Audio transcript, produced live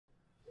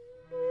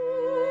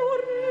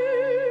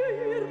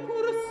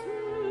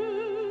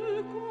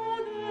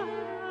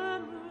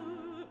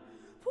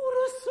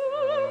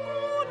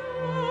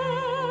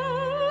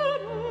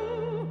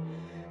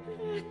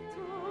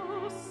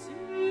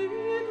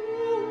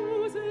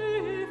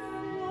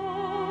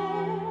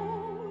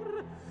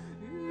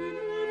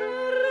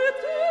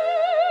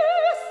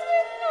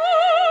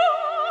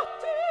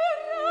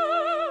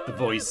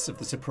voice of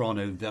the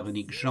soprano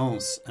Véronique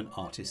Gens, an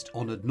artist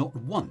honoured not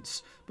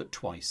once but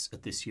twice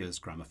at this year's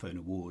Gramophone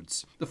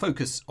Awards, the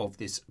focus of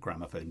this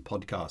Gramophone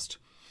podcast.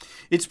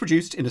 It's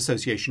produced in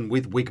association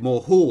with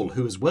Wigmore Hall,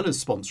 who, as well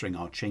as sponsoring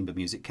our chamber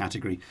music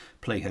category,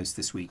 play host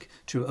this week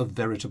to a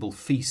veritable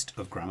feast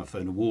of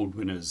Gramophone Award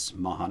winners: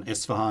 Mahan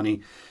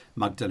Esfahani,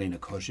 Magdalena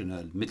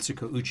Koženel,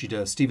 Mitsuko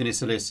Uchida, Stephen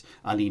Isserlis,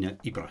 Alina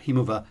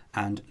Ibrahimova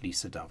and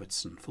Lisa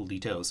Davidson. Full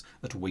details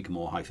at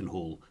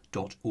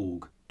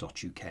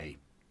wigmore-hall.org.uk.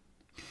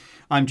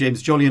 I'm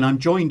James Jolly, and I'm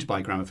joined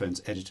by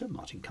Gramophone's editor,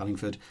 Martin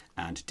Cullingford,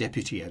 and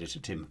deputy editor,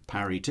 Tim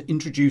Parry, to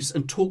introduce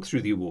and talk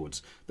through the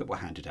awards that were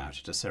handed out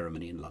at a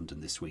ceremony in London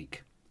this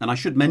week. And I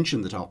should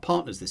mention that our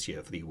partners this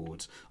year for the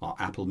awards are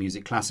Apple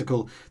Music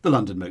Classical, the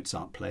London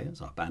Mozart Players,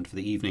 our band for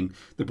the evening,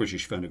 the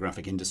British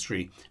Phonographic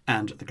Industry,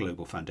 and the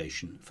Global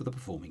Foundation for the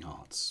Performing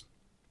Arts.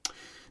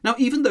 Now,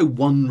 even though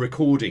one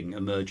recording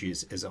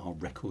emerges as our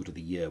record of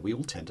the year, we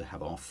all tend to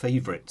have our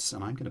favourites,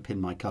 and I'm going to pin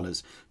my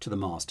colours to the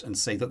mast and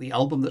say that the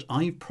album that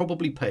I've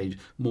probably played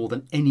more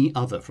than any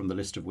other from the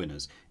list of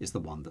winners is the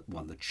one that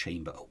won the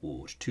Chamber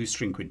Award. Two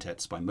string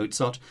quintets by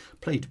Mozart,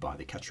 played by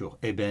the Quatuor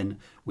Eben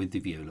with the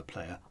viola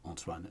player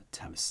Antoine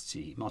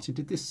Tamisty. Martin,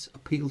 did this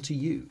appeal to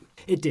you?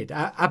 It did,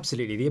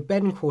 absolutely. The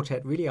Eben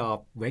Quartet really are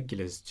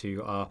regulars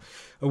to our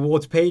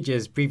awards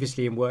pages,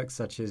 previously in works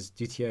such as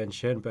Duthier and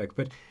Schoenberg,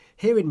 but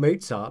here in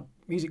Mozart,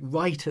 music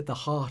right at the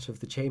heart of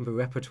the chamber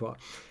repertoire.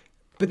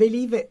 But they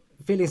leave it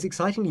feeling as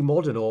excitingly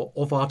modern, or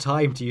of our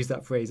time, to use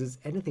that phrase, as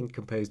anything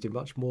composed in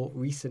much more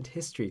recent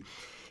history.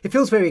 It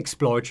feels very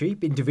exploratory,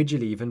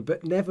 individually even,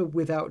 but never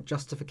without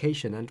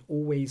justification and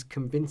always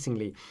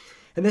convincingly.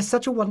 And there's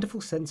such a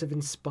wonderful sense of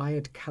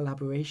inspired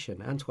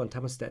collaboration. Antoine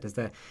Tamistet, as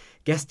their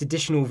guest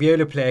additional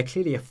viola player,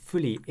 clearly a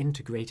fully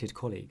integrated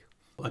colleague.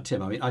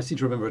 Tim, I seem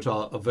to remember at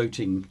our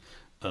voting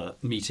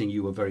meeting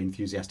you were very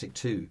enthusiastic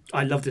too.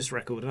 I love this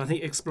record, and I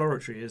think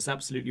exploratory is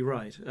absolutely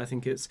right. I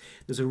think there's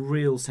a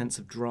real sense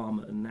of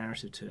drama and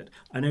narrative to it.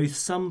 I know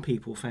some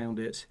people found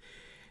it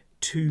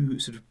too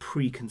sort of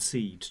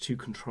preconceived, too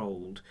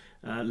controlled,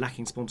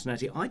 lacking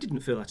spontaneity. I didn't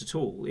feel that at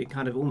all. It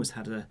kind of almost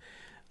had a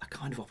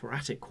kind of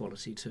operatic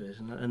quality to it,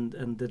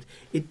 and that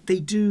they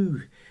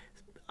do.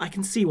 I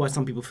can see why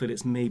some people feel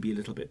it's maybe a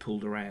little bit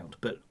pulled around,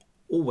 but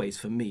always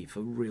for me, for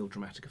real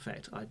dramatic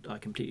effect, I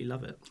completely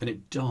love it. And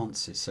it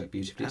dances so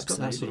beautifully.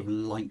 Absolutely. It's got that sort of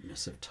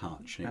lightness of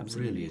touch. And it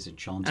really is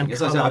enchanting. And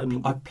as I say,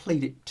 I've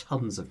played it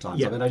tons of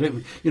times. Yeah. I mean, I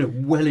don't,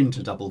 well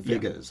into double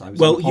figures. I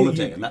was on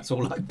holiday and that's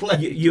all I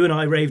played. You and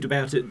I raved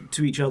about it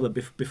to each other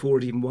before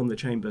it even won the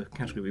chamber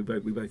category.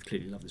 We both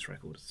clearly love this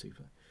record. It's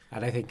super.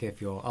 And I think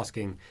if you're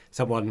asking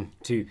someone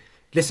to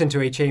listen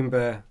to a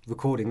chamber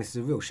recording, this is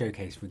a real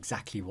showcase for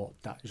exactly what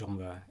that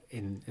genre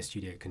in a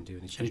studio can do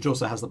and achieve. And it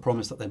also has the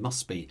promise that there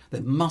must be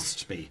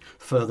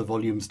further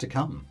volumes to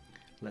come.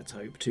 Let's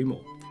hope 2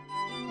 more.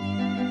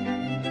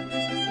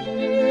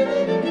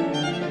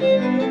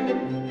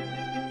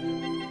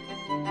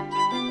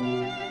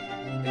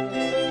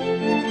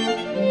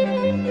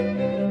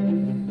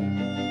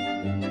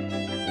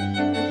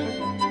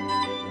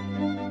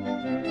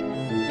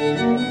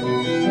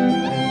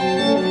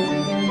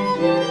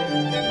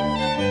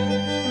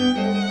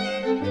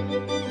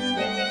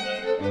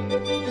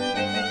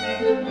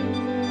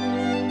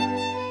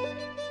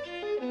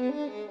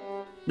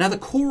 Now, the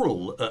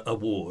Choral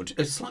Award,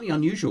 a slightly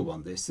unusual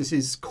one, this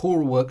is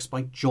choral works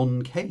by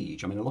John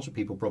Cage. I mean, a lot of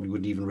people probably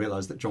wouldn't even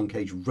realise that John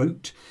Cage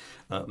wrote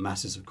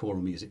masses of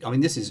choral music. I mean,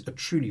 this is a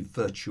truly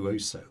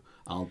virtuoso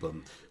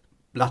album.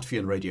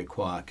 Latvian radio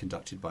choir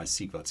conducted by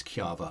Sigvards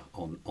Kjava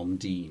on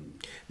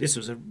Ondine. This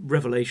was a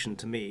revelation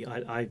to me.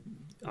 I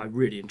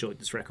really enjoyed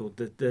this record.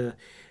 The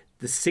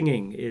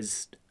singing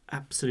is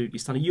absolutely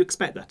stunning. You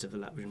expect that of a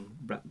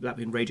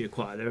Latvian radio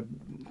choir. They're a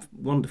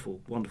wonderful,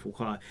 wonderful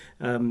choir.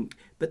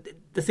 But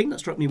the thing that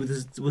struck me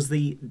was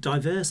the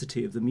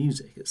diversity of the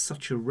music. It's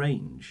such a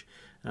range.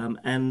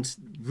 And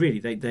really,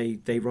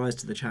 they rise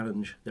to the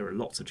challenge. There are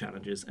lots of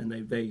challenges, and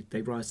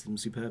they rise to them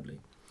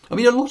superbly. I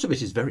mean, a lot of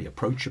it is very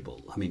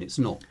approachable. I mean, it's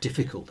not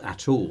difficult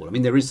at all. I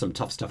mean, there is some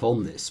tough stuff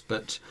on this,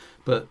 but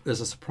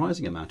there's a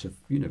surprising amount of,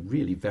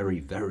 really very,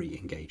 very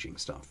engaging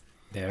stuff.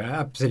 Yeah,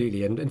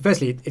 absolutely. And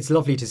firstly, it's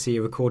lovely to see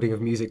a recording of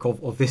music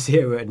of this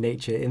era and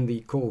nature in the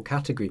choral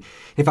category.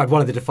 In fact,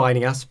 one of the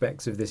defining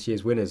aspects of this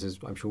year's winners, as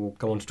I'm sure we'll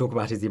go on to talk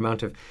about, is the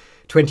amount of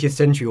 20th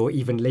century or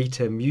even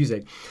later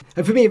music.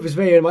 And for me, it was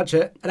very much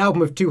an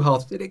album of two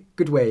halves in a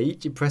good way,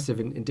 each impressive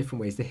in different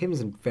ways. The hymns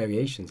and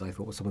variations, I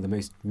thought, were some of the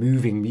most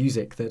moving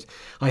music that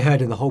I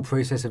heard in the whole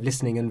process of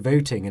listening and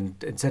voting.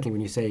 And certainly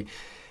when you say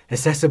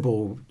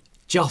accessible,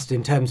 just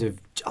in terms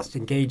of just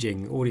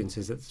engaging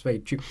audiences, that's very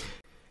true.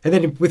 And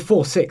then with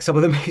 4/6, some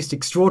of the most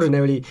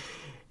extraordinarily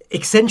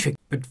eccentric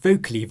but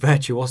vocally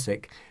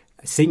virtuosic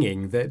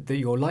singing that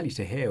you're likely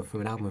to hear from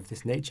an album of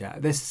this nature.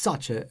 There's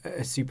such a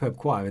superb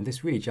choir, and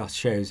this really just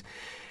shows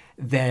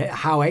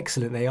how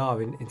excellent they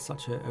are in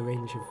such a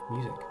range of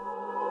music.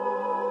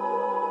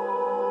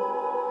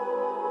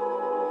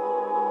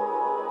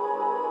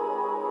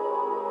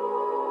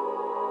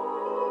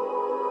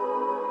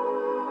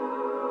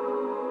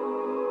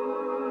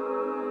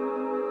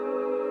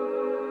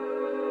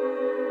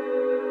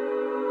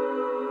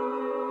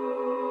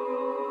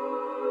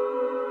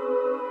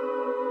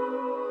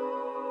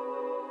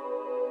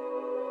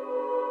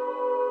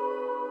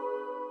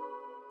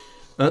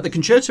 The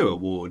Concerto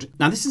Award.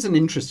 Now, this is an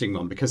interesting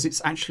one because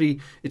it's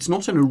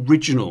not an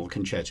original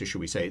concerto, shall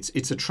we say.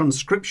 It's a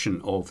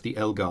transcription of the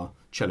Elgar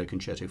Cello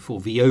Concerto for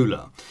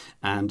viola,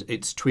 and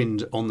it's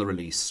twinned on the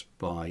release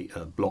by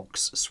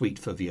Bloch's Suite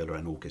for Viola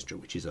and Orchestra,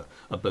 which is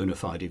a bona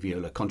fide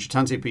viola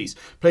concertante piece,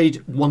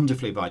 played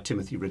wonderfully by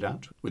Timothy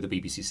Ridout, with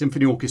the BBC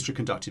Symphony Orchestra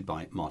conducted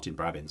by Martin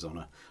Brabbins on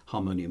a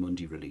Harmonia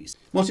Mundi release.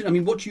 Martin, I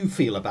mean, what do you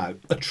feel about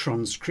a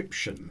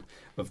transcription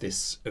of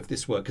this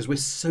work? Because we're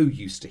so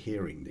used to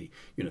hearing the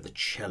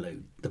cello,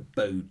 the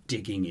bow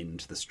digging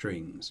into the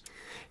strings.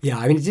 Yeah,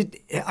 I mean,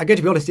 I'm going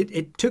to be honest,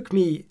 it took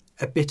me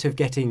a bit of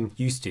getting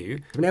used to.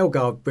 When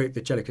Elgar wrote the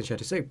cello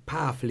concerto so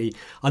powerfully,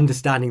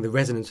 understanding the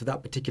resonance of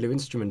that particular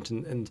instrument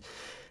and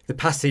the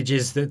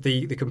passages that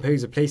the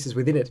composer places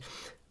within it.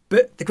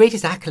 But the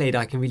greatest accolade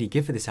I can really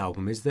give for this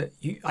album is that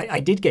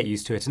I did get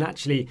used to it, and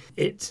actually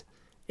its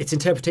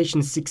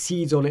interpretation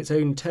succeeds on its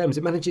own terms.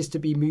 It manages to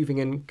be moving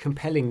and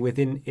compelling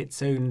within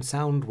its own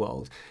sound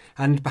world.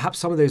 And perhaps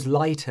some of those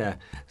lighter,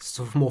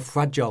 sort of more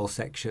fragile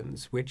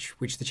sections, which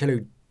the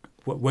cello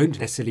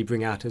won't necessarily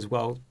bring out as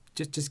well,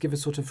 just give a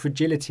sort of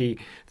fragility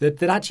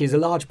that actually is a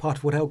large part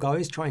of what Elgar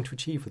is trying to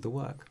achieve with the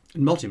work.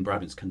 And Martin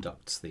Brabbins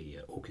conducts the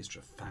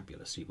orchestra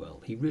fabulously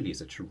well. He really is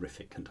a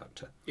terrific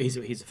conductor. He's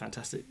a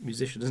fantastic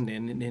musician, isn't he?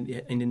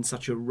 And in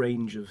such a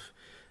range of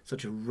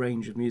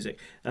music.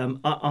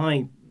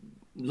 I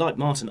like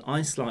Martin,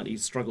 I slightly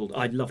struggled.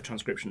 I love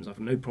transcriptions. I've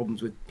no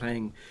problems with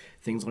playing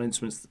things on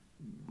instruments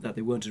that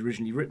they weren't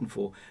originally written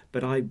for.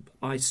 But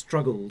I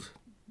struggled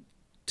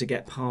to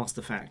get past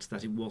the fact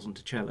that it wasn't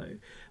a cello.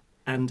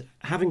 And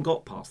having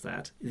got past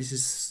that, this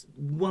is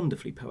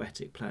wonderfully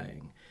poetic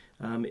playing.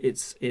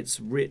 It's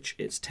rich,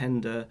 it's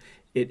tender,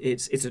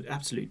 it's an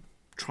absolute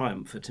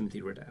triumph for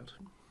Timothy Ridout.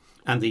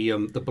 And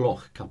the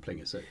Bloch coupling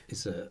is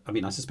a. I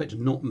mean, I suspect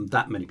not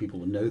that many people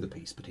will know the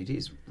piece, but it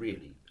is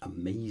really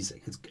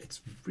amazing.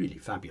 It's really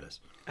fabulous.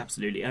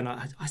 Absolutely, and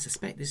I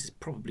suspect this is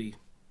probably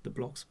the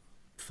Bloch's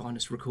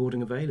finest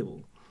recording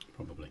available.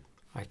 Probably.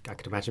 I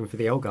could imagine for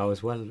the Elgar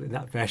as well. In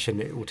that version,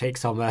 it will take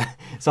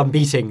some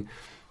beating.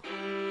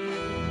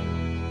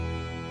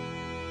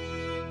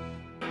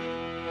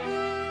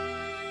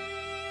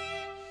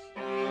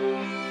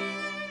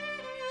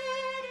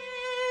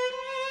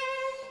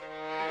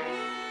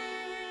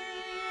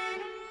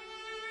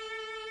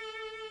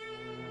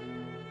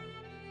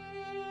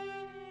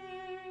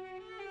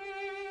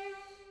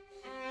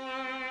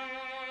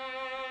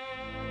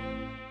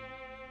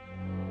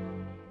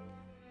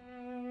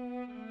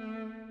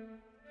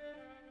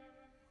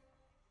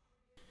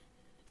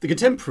 The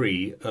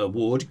Contemporary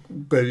Award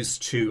goes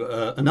to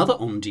another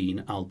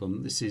Ondine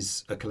album. This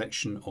is a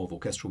collection of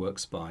orchestral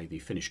works by the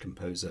Finnish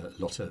composer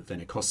Lotta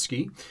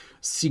Venikoski,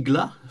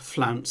 Sigla,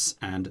 Flounce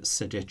and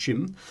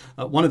Sedecim.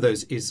 One of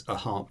those is a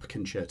harp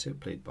concerto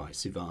played by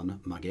Sivan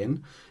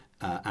Magen,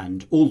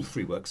 and all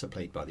three works are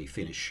played by the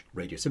Finnish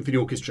Radio Symphony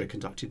Orchestra,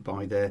 conducted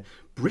by their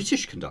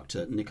British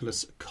conductor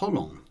Nicholas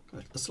Collong.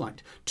 A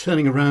slight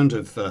turning around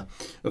of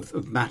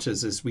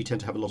matters, as we tend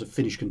to have a lot of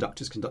Finnish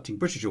conductors conducting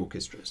British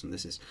orchestras, and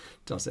this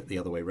does it the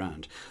other way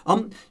round.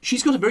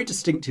 She's got a very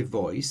distinctive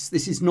voice.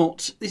 This is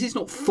not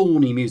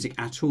thorny music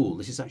at all.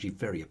 This is actually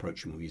very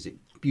approachable music.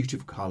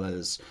 Beautiful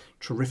colours,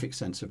 terrific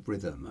sense of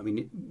rhythm. I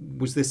mean,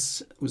 was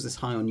this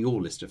high on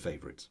your list of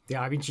favourites?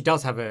 Yeah, I mean, she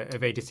does have a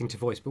very distinctive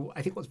voice, but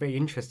I think what's very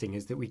interesting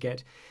is that we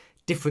get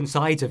different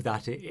sides of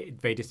that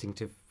very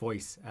distinctive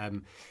voice.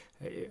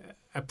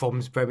 A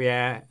Brahms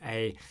premiere,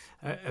 a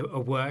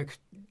work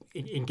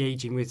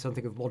engaging with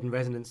something of modern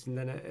resonance, and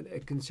then a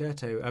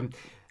concerto. And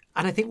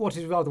I think what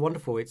is rather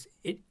wonderful, it's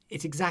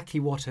exactly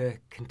what a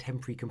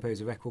contemporary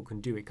composer record can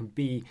do. It can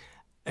be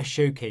a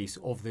showcase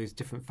of those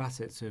different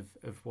facets of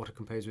what a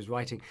composer is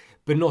writing,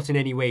 but not in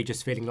any way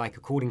just feeling like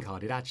a calling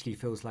card. It actually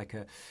feels like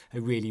a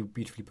really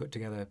beautifully put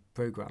together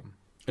programme.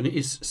 And it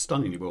is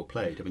stunningly well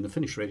played. I mean, the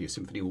Finnish Radio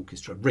Symphony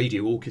Orchestra,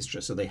 radio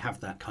orchestra, so they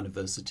have that kind of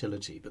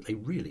versatility, but they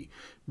really,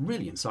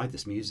 really inside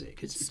this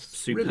music. It's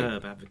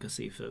superb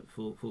advocacy for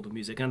the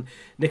music. And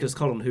Nicholas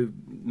Collong, who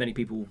many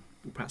people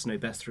will perhaps know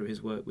best through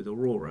his work with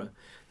Aurora,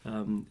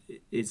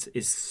 is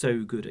so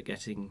good at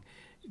getting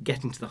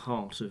to the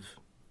heart of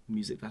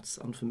music that's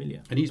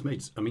unfamiliar. And he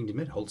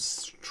made a whole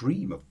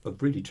stream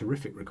of really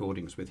terrific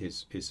recordings with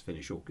his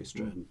Finnish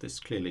orchestra, and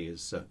this clearly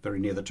is very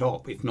near the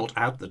top, if not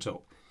at the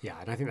top. Yeah,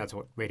 and I think that's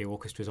what radio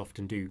orchestras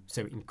often do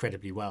so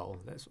incredibly well.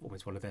 That's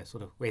almost one of their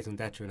sort of raison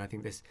d'etre, and I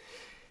think this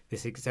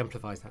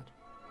exemplifies that.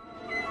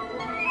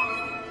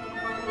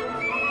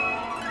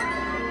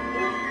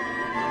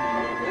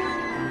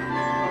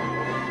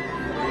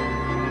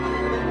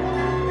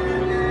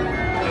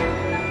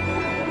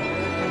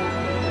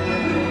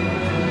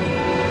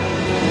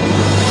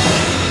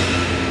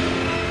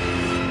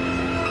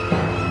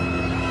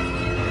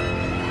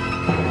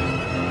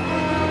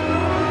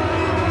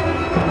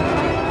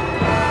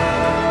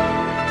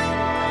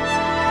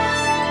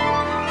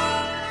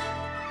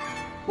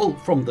 Well,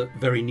 from the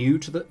very new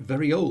to the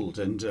very old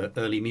and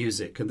early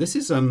music. And this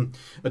is a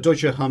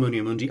Deutsche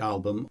Harmonia Mundi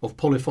album of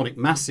polyphonic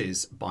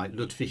masses by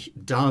Ludwig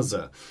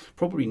Daser.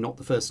 Probably not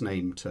the first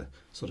name to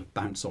sort of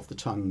bounce off the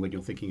tongue when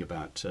you're thinking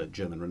about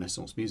German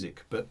Renaissance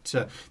music. But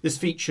this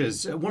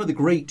features one of the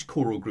great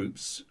choral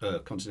groups,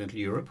 Continental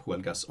Europe,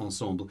 Huelgas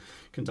Ensemble,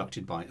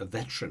 conducted by a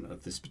veteran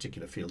of this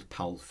particular field,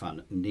 Paul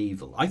van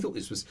Nevel. I thought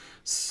this was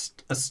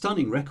a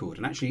stunning record,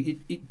 and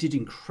actually it did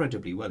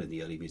incredibly well in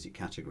the early music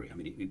category. I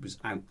mean, it was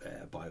out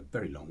there by a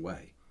very long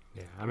way.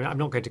 Yeah, I mean, I'm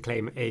not going to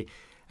claim a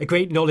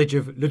great knowledge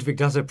of Ludwig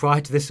Daser prior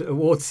to this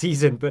awards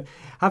season, but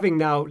having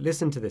now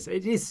listened to this,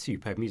 it is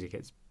superb music.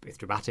 It's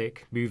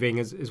dramatic, moving,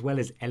 as well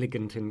as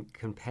elegant and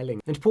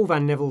compelling. And Paul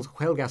van Nevel's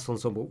Huelgas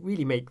Ensemble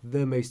really make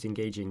the most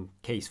engaging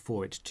case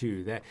for it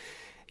too.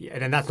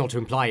 And that's not to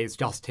imply it's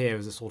just here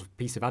as a sort of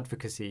piece of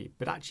advocacy,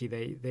 but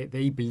actually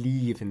they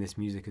believe in this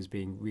music as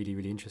being really,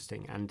 really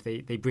interesting, and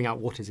they bring out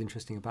what is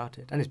interesting about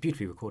it. And it's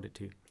beautifully recorded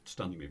too.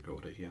 Stunningly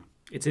recorded, yeah.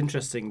 It's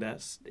interesting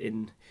that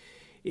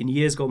in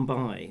years gone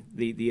by,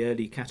 the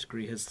early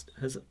category has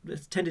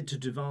tended to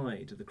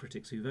divide the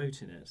critics who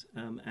vote in it.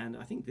 And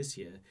I think this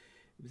year,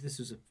 this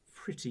was a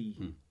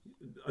pretty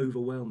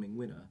overwhelming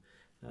winner,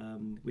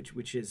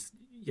 which is,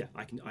 yeah,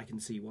 I can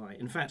see why.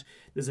 In fact,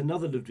 there's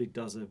another Ludwig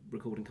Daser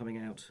recording coming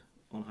out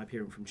on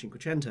Hyperion from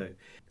Cinquecento,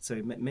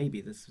 so maybe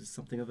this is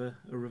something of a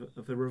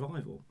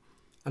revival.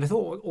 And I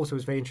thought also it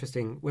was very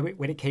interesting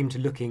when it came to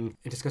looking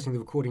and discussing the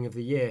recording of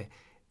the year.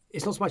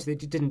 It's not so much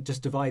that it didn't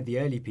just divide the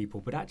early people,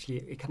 but actually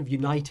it kind of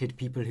united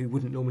people who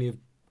wouldn't normally have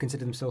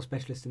considered themselves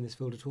specialists in this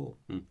field at all.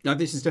 Now,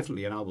 this is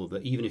definitely an album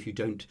that even if you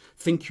don't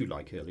think you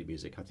like early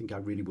music, I think I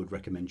really would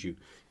recommend you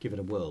give it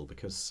a whirl,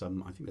 because I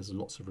think there's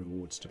lots of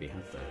rewards to be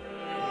had there.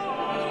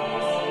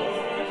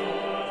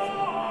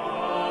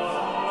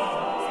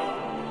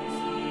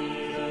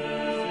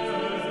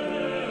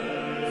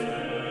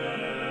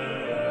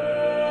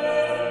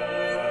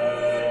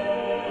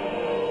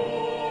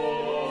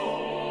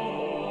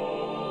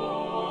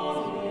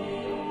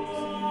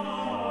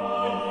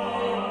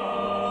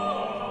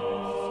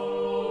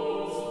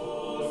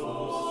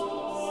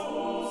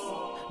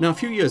 Now, a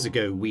few years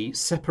ago, we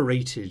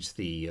separated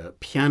the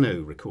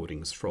piano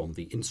recordings from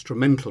the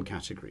instrumental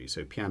category.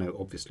 So piano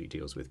obviously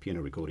deals with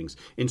piano recordings.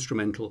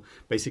 Instrumental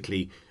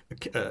basically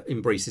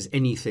embraces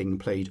anything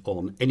played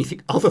on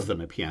anything other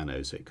than a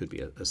piano. So it could be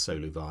a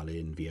solo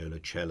violin, viola,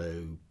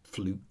 cello,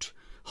 flute,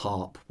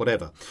 harp,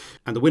 whatever.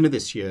 And the winner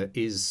this year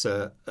is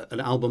an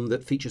album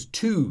that features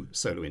two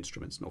solo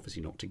instruments, and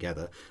obviously not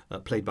together,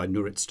 played by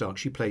Nurit Stark.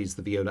 She plays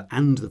the viola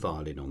and the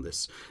violin on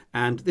this.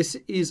 And this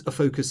is a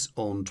focus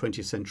on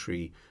 20th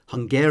century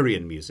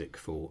Hungarian music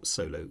for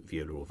solo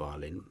viola or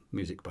violin,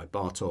 music by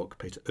Bartók,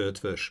 Peter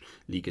Eötvös,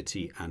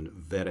 Ligeti and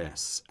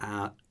Veres.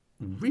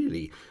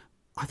 Really,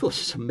 I thought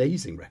it's an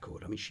amazing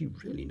record. I mean, she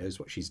really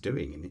knows what she's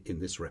doing in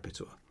this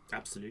repertoire.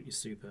 Absolutely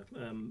super.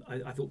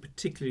 I thought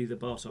particularly the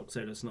Bartók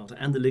solo sonata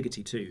and the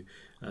Ligeti too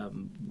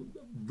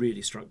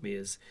really struck me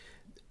as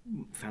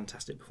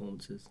fantastic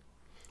performances.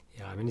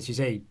 Yeah, I mean, as you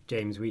say,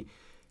 James, we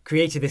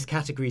created this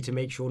category to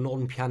make sure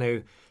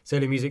non-piano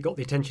solo music got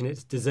the attention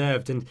it's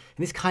deserved, and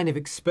this kind of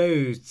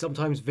exposed,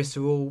 sometimes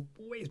visceral,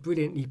 always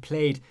brilliantly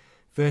played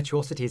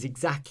virtuosity is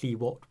exactly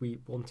what we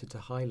wanted to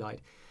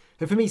highlight.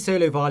 And for me,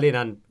 solo violin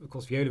and, of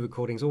course, viola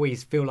recordings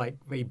always feel like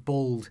very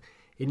bold,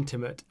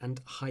 intimate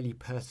and highly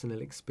personal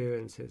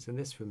experiences, and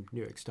this from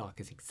Nurit Stark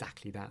is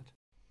exactly that.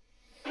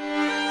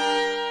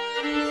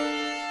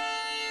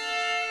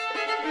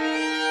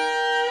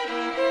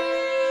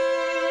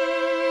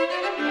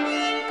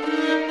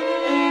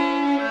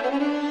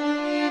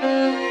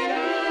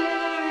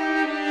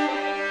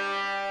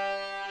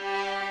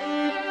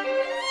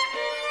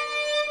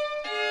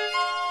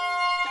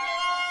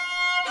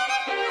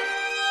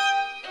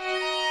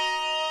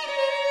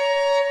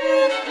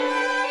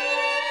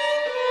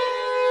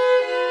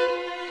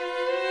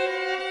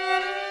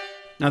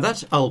 Now,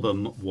 that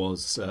album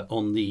was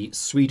on the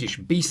Swedish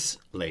BIS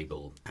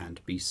label,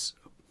 and BIS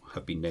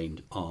have been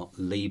named our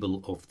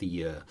Label of the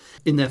Year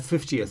in their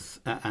 50th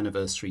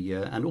anniversary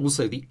year, and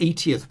also the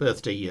 80th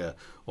birthday year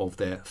of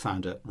their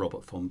founder,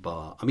 Robert von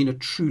Bahr. I mean, a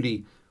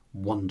truly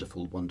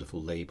wonderful,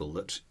 wonderful label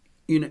that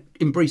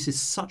embraces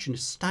such a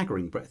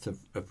staggering breadth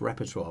of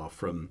repertoire,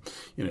 from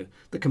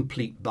the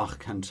complete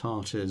Bach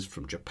cantatas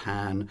from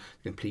Japan,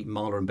 the complete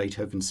Mahler and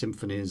Beethoven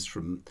symphonies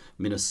from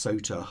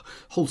Minnesota,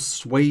 whole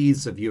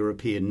swathes of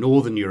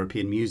Northern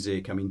European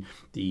music. I mean,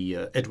 the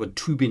Edward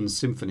Tubin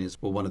symphonies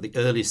were one of the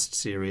earliest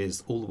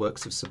series, all the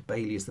works of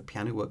Sibelius, the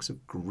piano works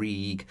of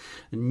Grieg,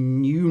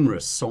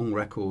 numerous song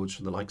records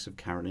from the likes of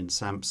Carolyn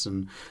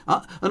Sampson.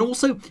 And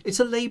also,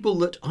 it's a label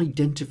that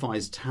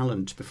identifies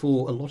talent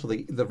before a lot of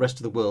the rest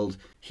of the world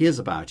hears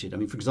about it. I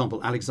mean, for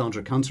example,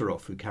 Alexander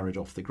Kantarov, who carried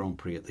off the Grand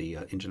Prix at the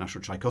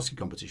International Tchaikovsky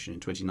competition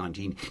in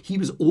 2019, he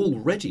was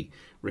already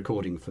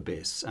recording for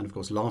BIS. And of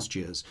course, last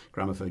year's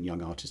Gramophone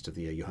Young Artist of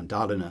the Year, Johan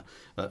Dahliner,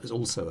 is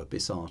also a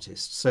BIS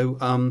artist. So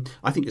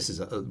I think this is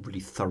a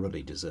really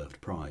thoroughly deserved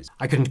prize.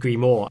 I couldn't agree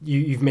more.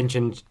 You've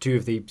mentioned two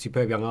of the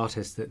superb young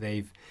artists that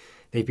they've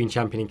been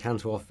championing,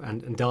 Kantarov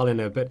and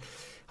Dahliner, but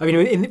I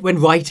mean, when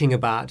writing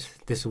about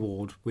this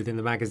award within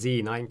the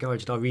magazine, I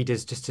encouraged our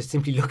readers just to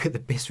simply look at the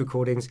BIS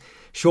recordings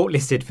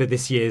shortlisted for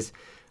this year's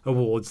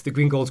Awards. The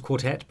Green Goals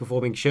Quartet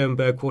performing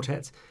Schoenberg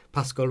quartets,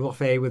 Pascal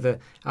Roffet with an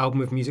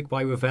album of music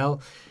by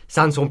Ravel,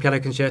 Sanson piano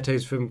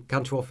concertos from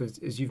Kantorov,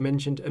 as you've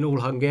mentioned, an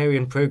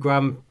all-Hungarian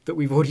programme that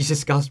we've already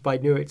discussed by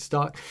Nuit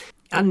Stark,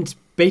 and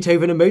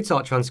Beethoven and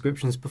Mozart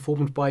transcriptions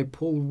performed by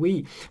Paul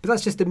Wee. But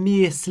that's just a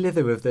mere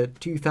slither of the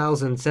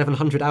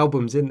 2,700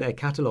 albums in their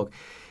catalogue,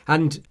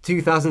 and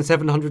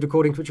 2,700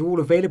 recordings which are all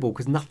available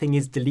because nothing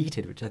is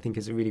deleted, which I think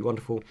is a really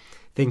wonderful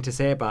thing to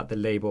say about the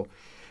label.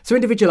 So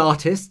individual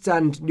artists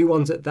and new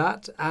ones at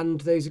that,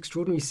 and those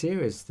extraordinary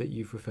series that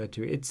you've referred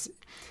to. It's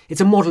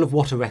a model of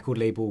what a record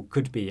label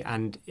could be,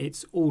 and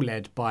it's all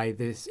led by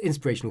this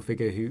inspirational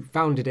figure who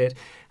founded it,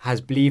 has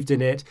believed in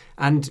it,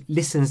 and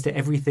listens to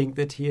everything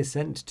that he is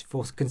sent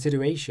for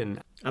consideration.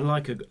 And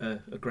like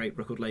a great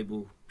record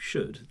label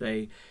should,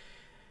 they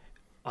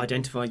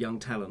identify young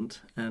talent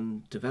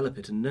and develop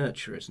it and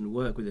nurture it and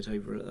work with it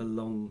over the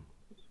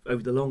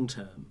long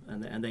term,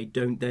 and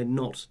they're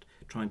not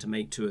trying to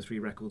make 2 or 3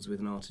 records with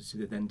an artist who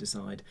they then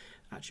decide,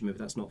 actually, maybe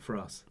that's not for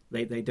us.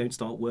 They don't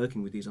start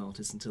working with these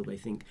artists until they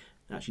think,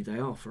 actually, they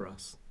are for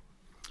us.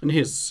 And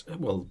here's a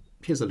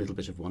little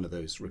bit of one of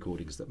those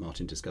recordings that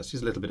Martin discussed.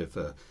 Here's a little bit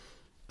of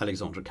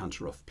Alexandre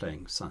Kantorov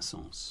playing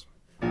Saint-Saëns.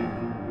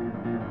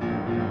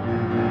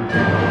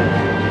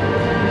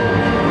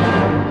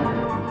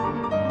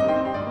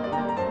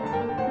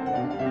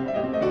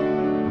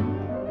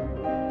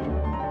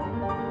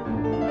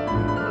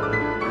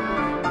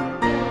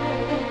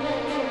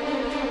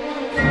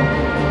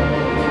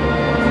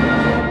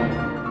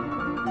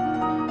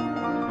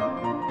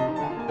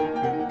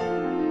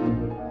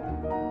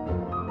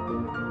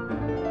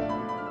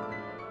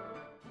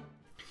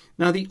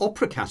 Now, the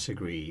opera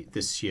category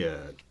this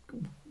year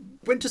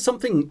went to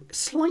something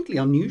slightly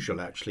unusual,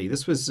 actually.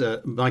 This was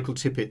Michael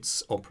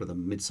Tippett's opera, The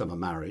Midsummer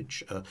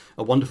Marriage,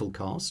 a wonderful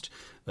cast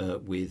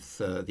with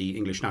the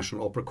English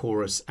National Opera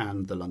Chorus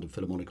and the London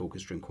Philharmonic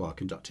Orchestra and Choir,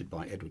 conducted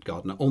by Edward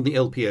Gardner on the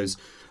LPO's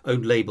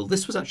own label.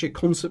 This was actually a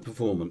concert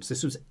performance.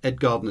 This was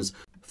Ed Gardner's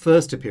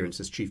first appearance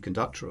as chief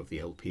conductor of the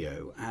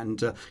LPO,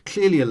 and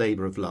clearly a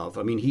labour of love.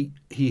 I mean,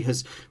 he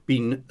has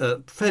been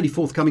fairly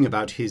forthcoming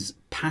about his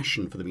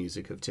passion for the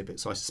music of Tippett,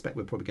 so I suspect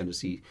we're probably going to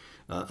see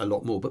a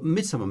lot more. But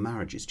Midsummer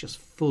Marriage is just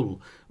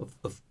full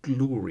of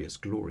glorious,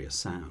 glorious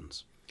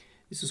sounds.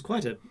 This was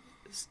quite a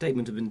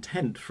statement of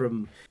intent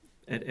from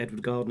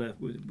Edward Gardner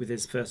with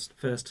his first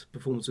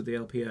performance with the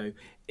LPO.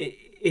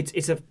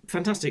 It's a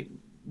fantastic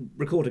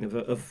recording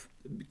of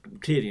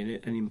clearly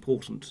an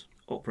important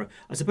opera.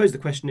 I suppose the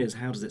question is,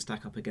 how does it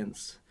stack up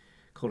against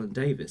Colin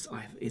Davis?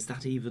 Is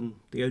that even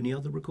the only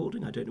other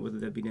recording? I don't know whether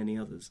there have been any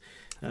others.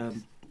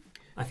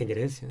 I think it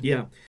is.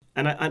 Yeah.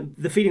 And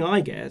the feeling I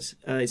get,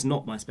 it's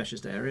not my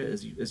specialist area,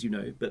 as you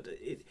know, but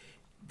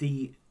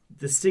the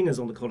singers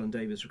on the Colin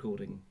Davis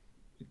recording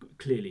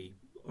clearly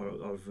are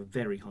of a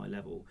very high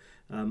level.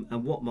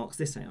 And what marks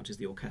this out is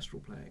the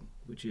orchestral playing,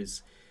 which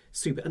is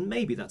super. And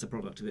maybe that's a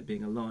product of it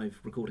being a live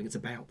recording. It's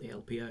about the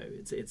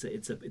LPO.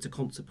 It's a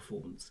concert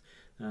performance,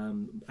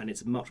 and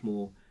it's much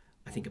more,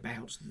 I think,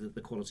 about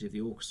the quality of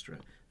the orchestra.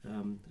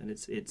 And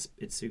it's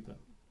super.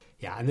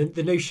 Yeah, and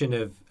the notion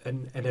of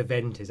an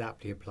event is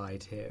aptly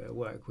applied here, a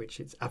work which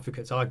its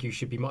advocates argue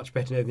should be much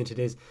better known than it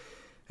is.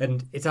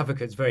 And its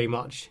advocates very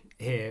much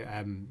here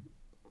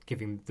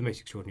giving the most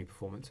extraordinary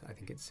performance. I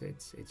think it's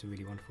a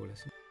really wonderful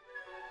listen.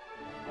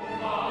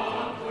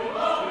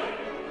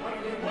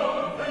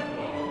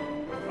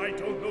 I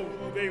don't know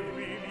who they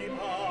really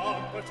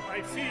are, but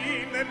I've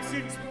seen them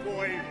since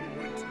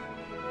boyhood.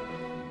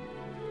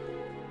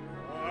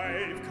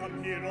 I've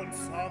come here on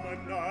summer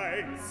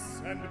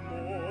nights and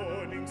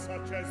mornings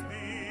such as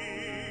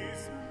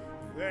these.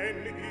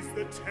 Then is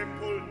the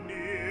temple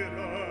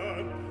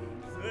nearer.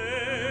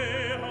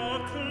 They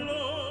are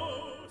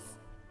close.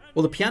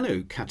 Well, the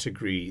piano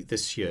category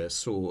this year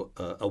saw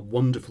a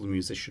wonderful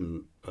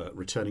musician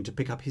returning to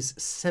pick up his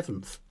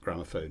 7th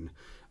Gramophone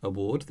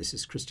Award. This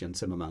is Christian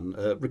Zimmermann.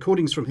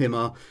 Recordings from him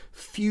are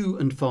few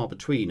and far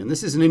between, and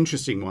this is an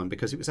interesting one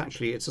because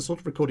it's a sort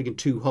of recording in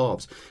 2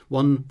 halves.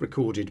 One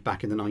recorded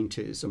back in the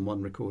 90s and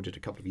one recorded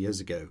a couple of years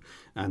ago,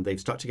 and they've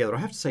stuck together. I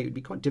have to say it would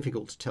be quite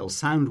difficult to tell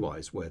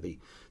sound-wise where the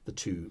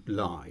two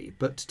lie.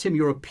 But Tim,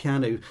 you're a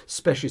piano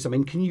specialist. I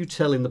mean, can you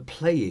tell in the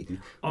playing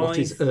what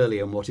is early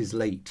and what is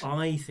late?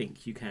 I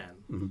think you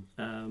can.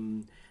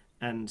 Mm-hmm.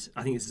 And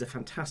I think this is a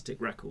fantastic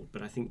record,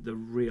 but I think the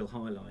real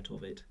highlight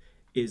of it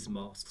is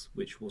Masks,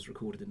 which was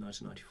recorded in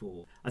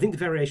 1994. I think the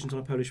variations on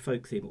a Polish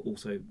folk theme are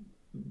also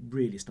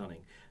really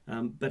stunning.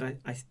 But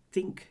I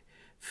think,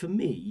 for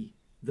me,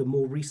 the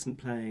more recent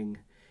playing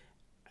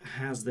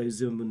has those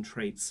Zimmermann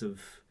traits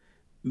of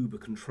uber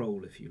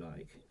control, if you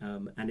like,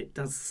 and it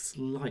does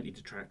slightly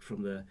detract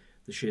from the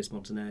sheer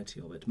spontaneity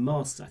of it.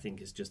 Masks, I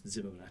think, is just the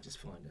Zimmermann at his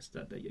finest.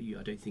 I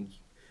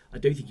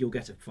don't think you'll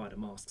get a finer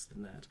Masks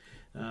than that.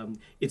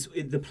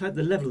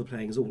 The level of the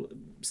playing is all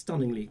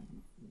stunningly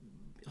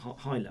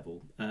high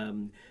level,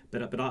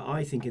 but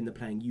I think in the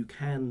playing you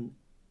can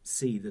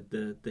see that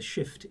the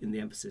shift in the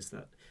emphasis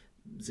that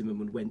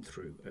Zimmermann went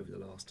through over the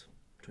last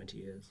 20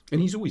 years.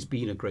 And he's always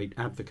been a great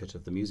advocate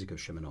of the music of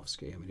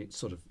Szymanowski. I mean,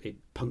 it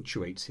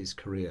punctuates his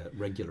career at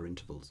regular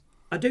intervals.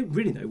 I don't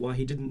really know why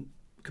he didn't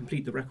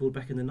complete the record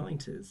back in the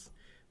 90s.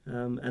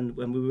 And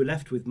when we were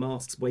left with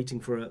Masks waiting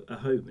for a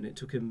home, and it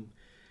took him,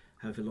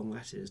 however long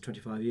that is,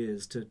 25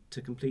 years to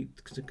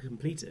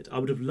complete it. I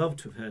would have loved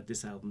to have heard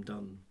this album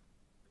done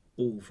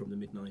all from the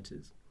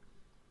mid-90s.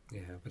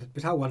 Yeah,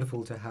 but how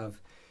wonderful to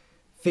have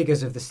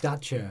figures of the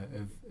stature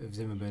of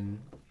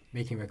Zimmerman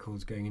making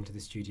records, going into the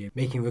studio,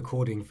 making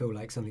recording feel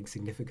like something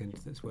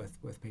significant that's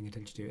worth paying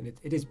attention to. And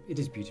it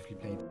is beautifully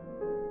played.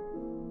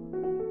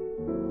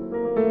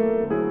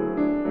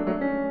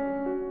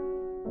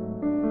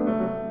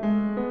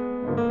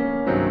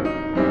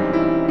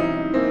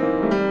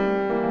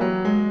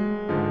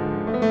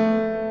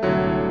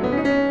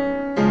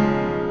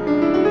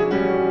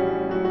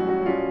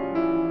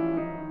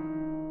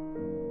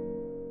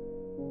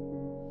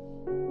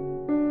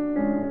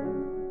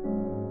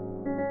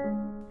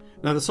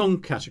 Now, the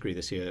song category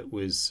this year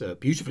was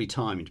beautifully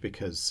timed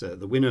because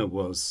the winner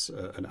was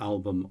an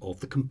album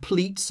of the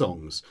complete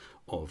songs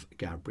of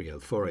Gabriel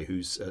Fauré,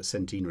 whose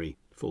centenary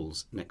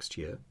falls next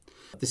year.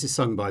 This is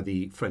sung by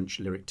the French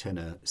lyric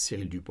tenor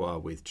Cyril Dubois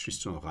with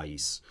Tristan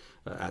Raïs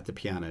at the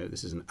piano.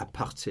 This is an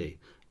aparté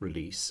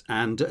release,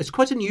 and it's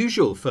quite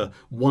unusual for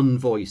one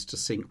voice to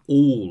sing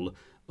all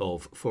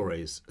of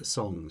Fauré's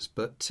songs,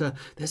 but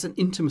there's an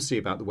intimacy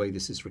about the way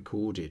this is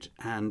recorded,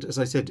 and as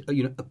I said,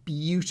 a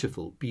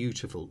beautiful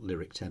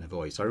lyric tenor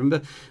voice. I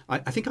remember, I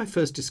think I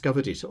first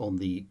discovered it on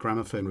the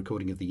Gramophone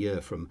recording of the year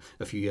from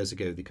a few years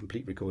ago, the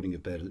complete recording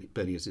of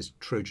Berlioz's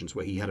Trojans,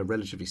 where he had a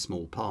relatively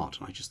small part,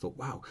 and I just thought,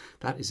 wow,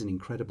 that is an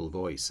incredible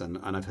voice, and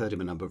I've heard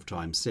him a number of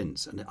times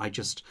since, and I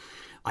just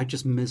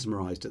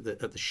mesmerised at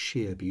the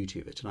sheer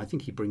beauty of it, and I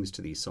think he brings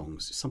to these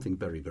songs something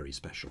very, very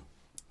special.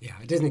 Yeah,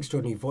 it is an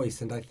extraordinary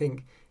voice, and I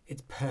think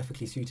it's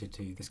perfectly suited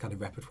to this kind of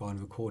repertoire and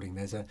recording.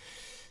 There's an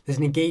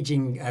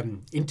engaging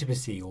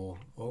intimacy or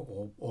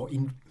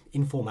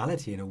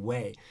informality in a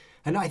way.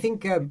 And I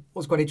think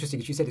what's quite interesting,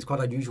 as you said, it's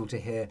quite unusual to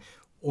hear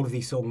all of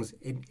these songs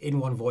in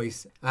one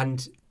voice,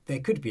 and there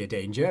could be a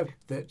danger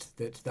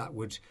that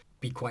would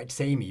be quite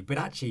samey, but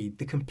actually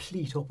the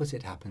complete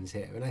opposite happens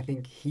here. And I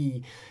think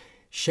he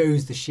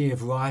shows the sheer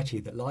variety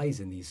that lies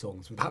in these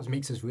songs, and perhaps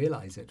makes us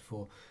realise it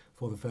for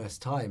the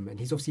first time. And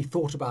he's obviously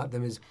thought about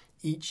them as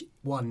each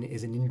one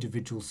is an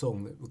individual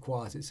song that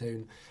requires its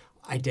own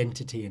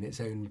identity and its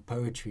own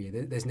poetry.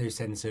 There's no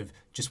sense of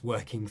just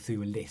working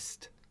through a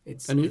list.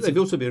 They've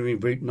also been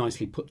very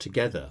nicely put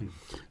together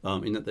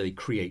in that they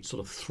create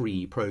sort of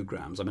three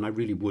programmes. I mean, I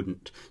really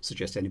wouldn't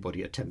suggest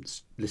anybody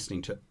attempts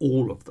listening to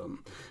all of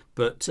them,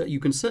 but you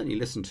can certainly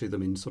listen to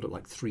them in sort of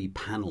like three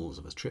panels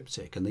of a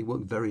triptych, and they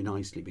work very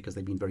nicely because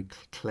they've been very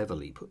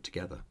cleverly put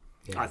together.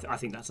 Yeah. I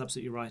think that's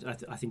absolutely right.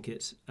 I think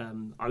it.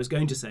 I was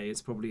going to say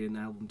it's probably an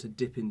album to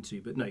dip into,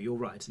 but no, you're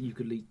right. You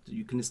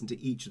can listen to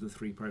each of the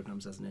three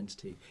programmes as an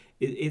entity.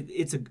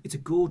 It's a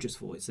gorgeous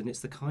voice, and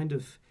it's the kind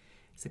of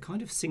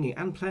singing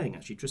and playing.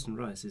 Actually, Tristan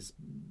Rice is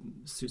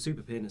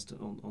super pianist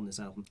on this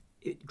album.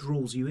 It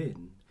draws you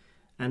in,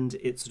 and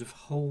it sort of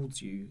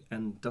holds you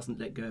and doesn't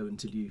let go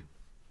until you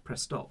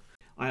press stop.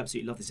 I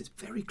absolutely love this. It's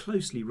very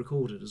closely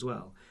recorded as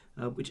well,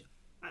 which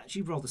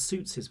actually rather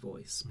suits his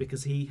voice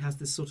because he has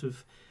this sort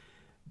of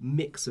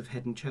mix of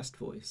head and chest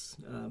voice,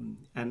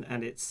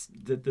 and it's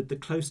the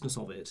closeness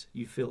of it.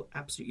 You feel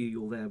absolutely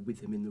you're there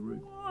with him in the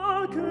room.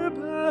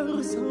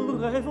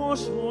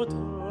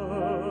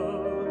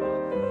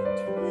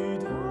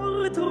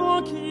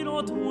 Tranquille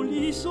dans ton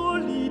lit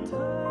solitaire,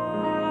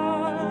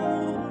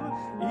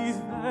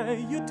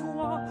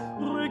 éveille-toi,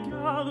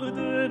 regarde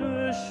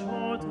le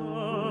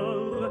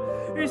chanteur,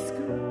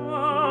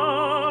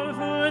 esclave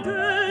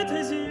de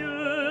tes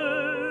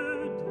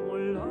yeux,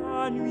 dans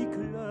la nuit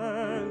claire.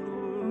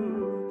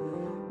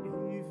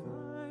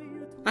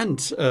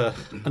 And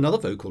another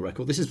vocal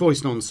record. This is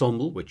Voice and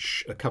Ensemble,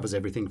 which covers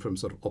everything from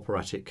sort of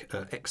operatic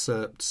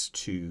excerpts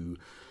to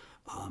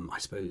I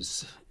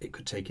suppose it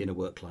could take in a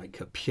work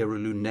like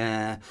Pierrot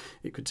Lunaire,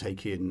 it could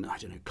take in,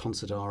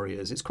 concert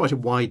arias. It's quite a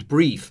wide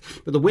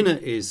brief. But the winner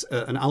is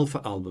an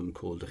alpha album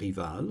called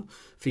Rival,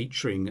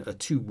 featuring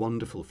two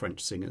wonderful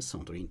French singers,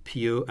 Sandrine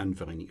Piot and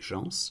Véronique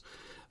Jans,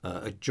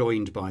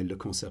 joined by Le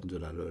Concert de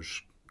la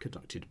Loge,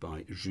 conducted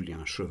by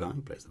Julien Chauvin,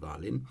 who plays the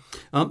violin.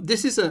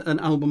 This is an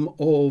album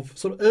of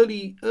sort of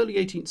early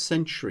 18th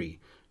century,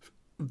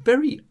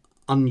 very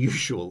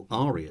unusual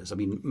arias. I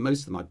mean,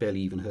 most of them I barely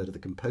even heard of the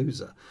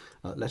composer,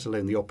 let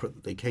alone the opera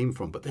that they came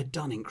from, but they're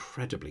done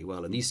incredibly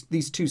well. And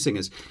these two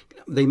singers,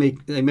 they may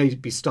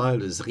be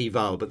styled as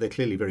rival, but they're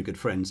clearly very good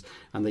friends,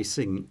 and they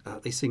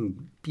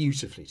sing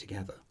beautifully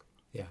together.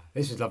 Yeah,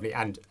 this was lovely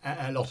and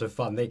a lot of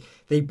fun.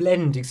 They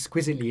blend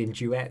exquisitely in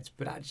duets,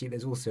 but actually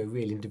there's also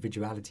real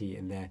individuality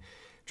in their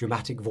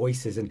dramatic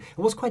voices. And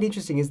what's quite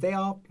interesting is they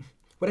are,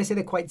 when I say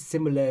they're quite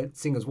similar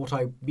singers, what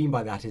I mean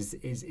by that is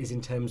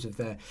in terms of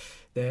their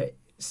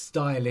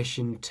stylish,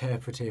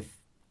 interpretive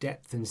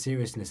depth and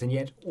seriousness, and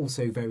yet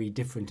also very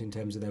different in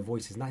terms of their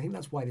voices. And I think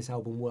that's why this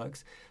album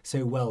works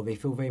so well. They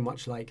feel very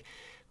much like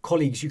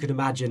colleagues you could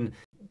imagine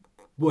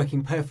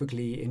working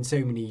perfectly in so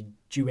many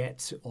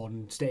duets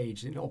on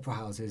stage in opera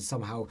houses,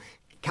 somehow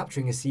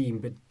capturing a scene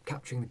but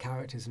capturing the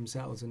characters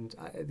themselves, and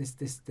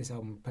this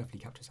album perfectly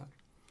captures that.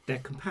 They're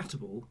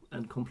compatible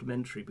and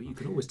complementary, but you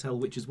can always tell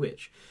which is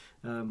which.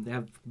 They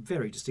have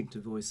very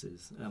distinctive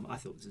voices. I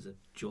thought this is a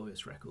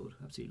joyous record.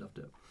 Absolutely loved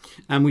it.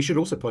 And we should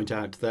also point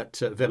out that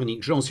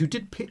Véronique Gens, who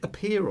did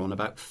appear on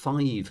about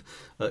 5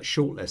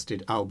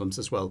 shortlisted albums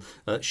as well,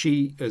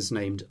 she is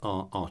named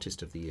our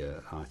Artist of the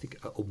Year. I think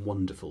a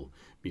wonderful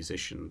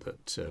musician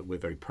that we're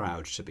very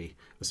proud to be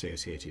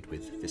associated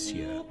with this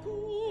year.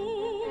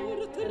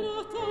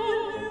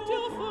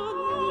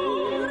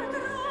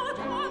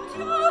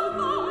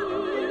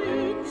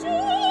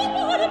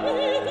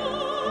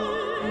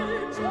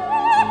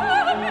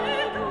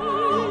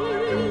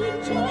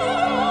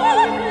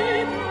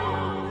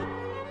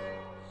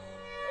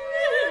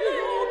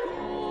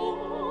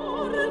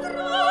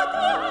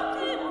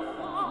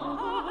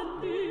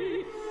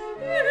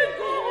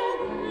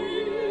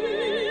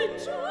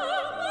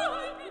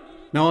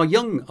 Now, our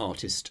Young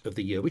Artist of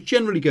the Year, which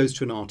generally goes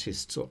to an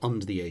artist sort of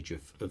under the age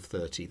of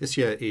 30, this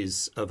year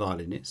is a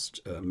violinist,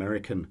 an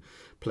American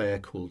player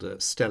called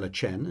Stella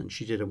Chen, and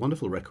she did a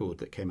wonderful record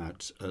that came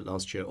out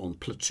last year on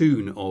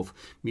Platoon of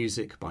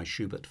music by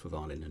Schubert for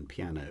violin and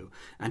piano.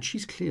 And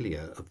she's clearly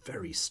a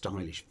very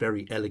stylish,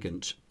 very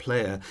elegant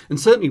player. And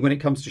certainly when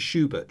it comes to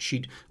Schubert,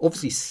 she'd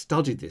obviously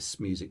studied this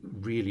music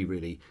really,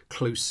 really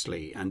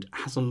closely and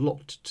has a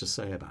lot to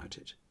say about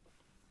it.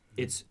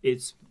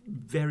 It's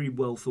very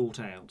well thought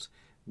out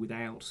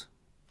without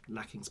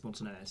lacking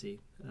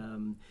spontaneity.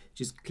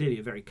 She's clearly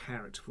a very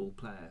characterful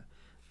player,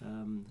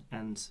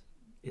 and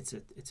it's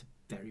a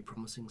very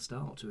promising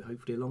start to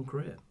hopefully a long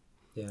career.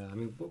 Yeah, I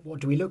mean, what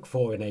do we look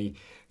for in a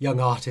Young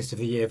Artist of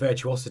the Year?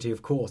 Virtuosity,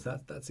 of course,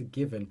 that's a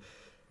given.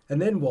 And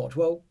then what?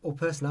 Well, or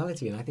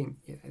personality. And I think,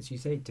 as you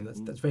say, Tim,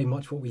 that's very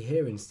much what we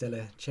hear in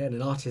Stella Chen,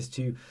 an artist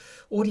who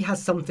already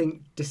has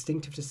something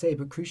distinctive to say,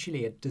 but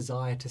crucially a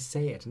desire to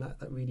say it. And that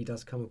really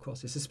does come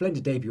across. It's a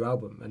splendid debut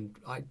album, and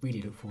I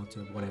really look forward to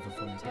whatever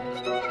follows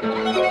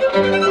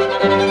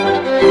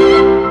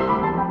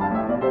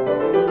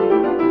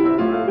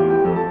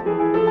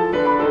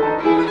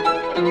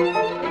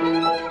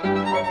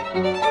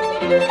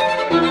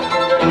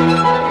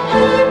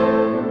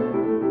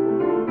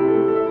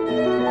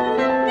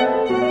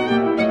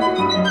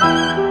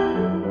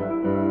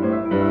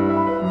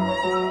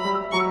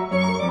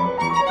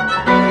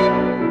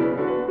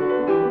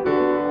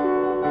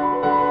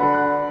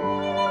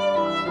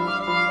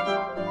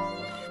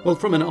Well,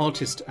 from an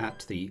artist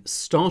at the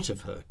start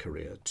of her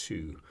career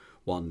to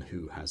one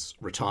who has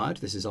retired,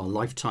 this is our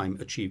Lifetime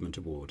Achievement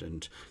Award,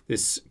 and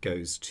this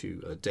goes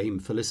to Dame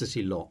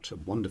Felicity Lott, a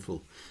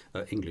wonderful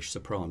English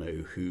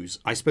soprano whose,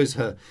 I suppose,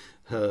 her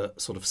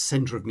sort of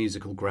centre of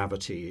musical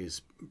gravity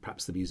is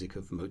perhaps the music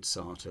of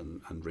Mozart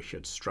and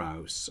Richard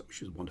Strauss.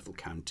 She was a wonderful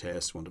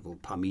countess, wonderful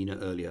Pamina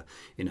earlier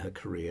in her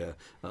career,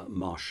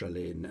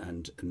 Marschallin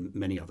and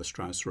many other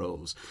Strauss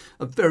roles.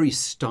 A very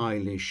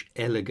stylish,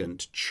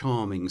 elegant,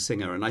 charming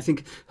singer, and I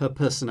think her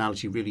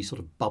personality really sort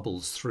of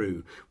bubbles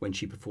through when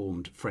she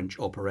performed French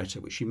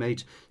operetta, which she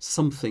made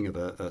something of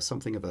a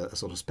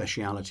sort of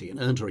speciality and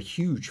earned her a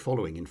huge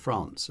following in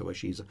France, where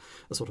she's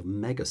a sort of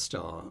mega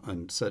star,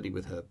 and certainly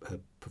with her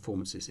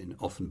performances in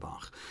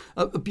Offenbach.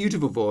 A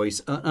beautiful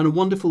voice and a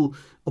wonderful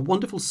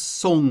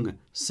song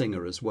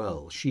singer as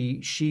well.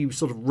 She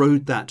sort of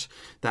rode that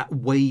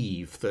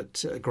wave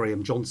that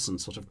Graham Johnson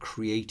sort of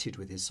created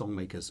with his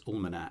Songmakers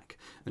Almanac,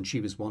 and she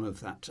was one of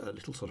that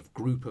little sort of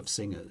group of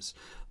singers.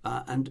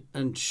 And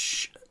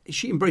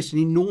she embraced an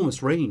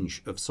enormous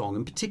range of song,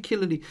 and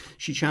particularly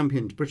she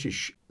championed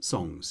British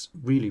songs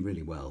really,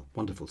 really well.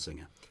 Wonderful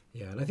singer.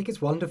 Yeah, and I think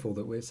it's wonderful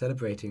that we're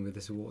celebrating with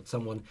this award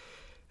someone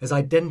as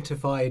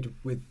identified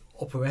with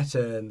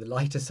operetta and the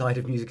lighter side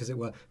of music, as it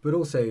were, but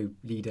also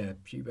Lieder,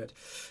 Schubert,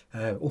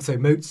 also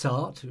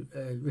Mozart,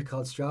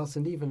 Richard Strauss,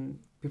 and even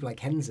people like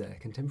Henze,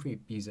 contemporary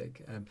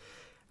music.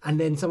 And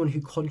then someone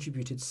who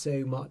contributed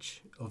so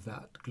much of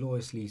that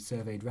gloriously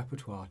surveyed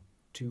repertoire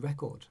to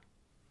record.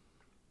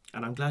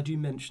 And I'm glad you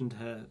mentioned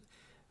her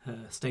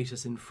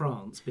status in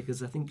France,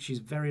 because I think she's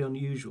very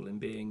unusual in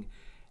being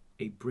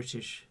a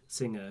British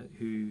singer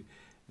who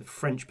the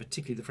French,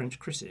 particularly the French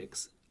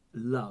critics,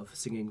 love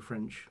singing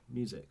French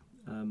music.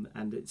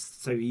 And it's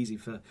so easy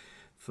for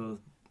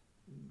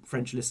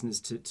French listeners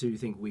to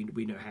think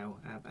we know how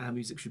our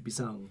music should be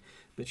sung,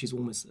 but she's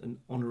almost an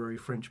honorary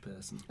French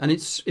person. And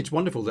it's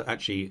wonderful that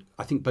actually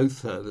I think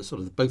both of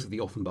the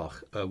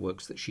Offenbach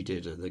works that she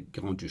did, the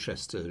Grande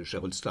Duchesse de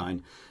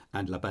Gerolstein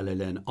and La Belle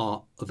Hélène,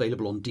 are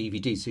available on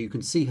DVD, so you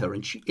can see her,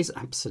 and she is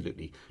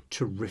absolutely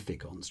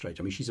terrific on stage.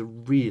 I mean, she's a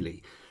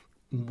really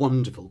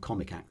wonderful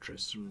comic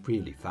actress,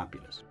 really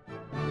fabulous.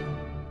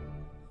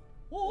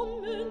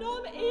 On me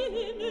nomme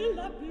Hélène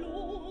la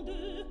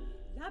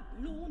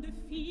blonde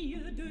fille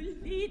de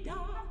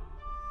Léda.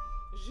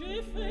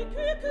 J'ai fait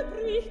quelques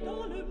bruits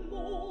dans le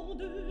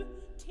monde,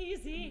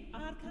 Thésée,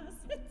 Arcas,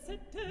 etc.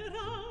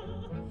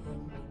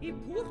 Et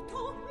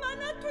pourtant ma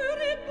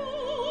nature est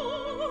bonne.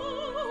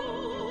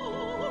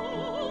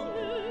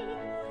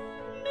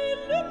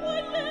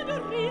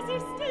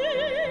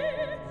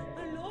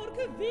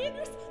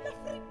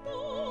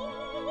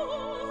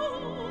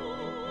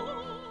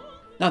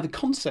 Now, the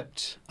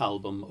Concept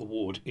Album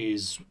Award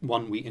is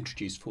one we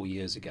introduced 4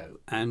 years ago,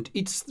 and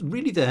it's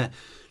really there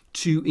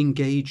to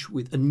engage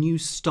with a new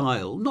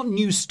style, not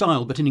new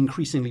style, but an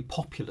increasingly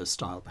popular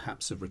style,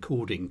 perhaps, of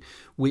recording,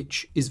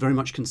 which is very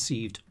much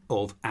conceived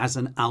of as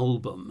an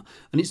album.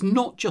 And it's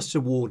not just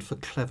an award for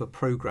clever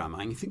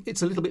programming. I think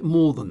it's a little bit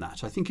more than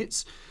that. I think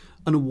it's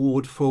an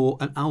award for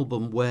an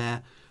album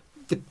where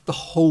the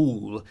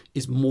whole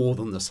is more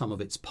than the sum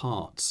of its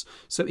parts.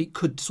 So it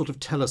could sort of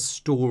tell a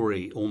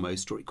story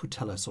almost, or it could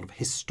tell a sort of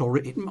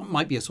it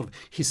might be a sort of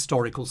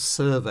historical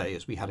survey,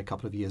 as we had a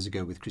couple of years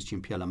ago with Christian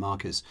Pierre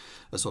Lamarck's,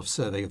 a sort of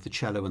survey of the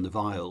cello and the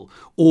viol.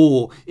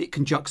 Or it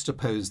can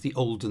juxtapose the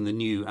old and the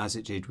new, as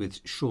it did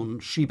with Sean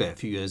Schieber a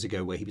few years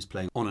ago, where he was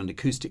playing on an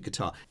acoustic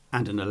guitar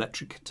and an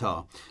electric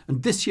guitar.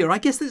 And this year, I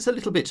guess there's a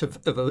little bit of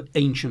an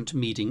ancient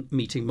meeting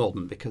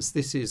modern, because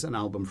this is an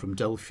album from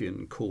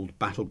Delphian called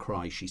Battle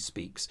Cry She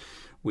Speaks,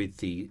 with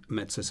the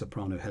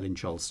mezzo-soprano Helen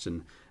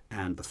Charleston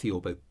and the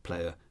theorbo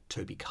player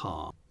Toby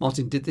Carr.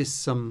 Martin, did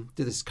this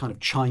kind of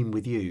chime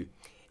with you?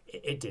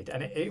 It did,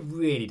 and it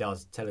really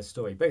does tell a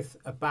story, both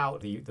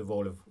about the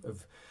role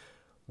of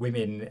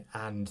women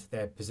and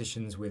their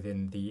positions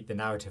within the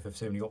narrative of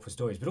so many opera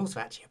stories, but also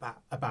actually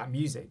about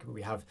music.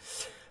 We have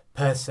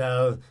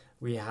Purcell,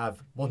 we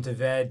have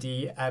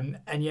Monteverdi,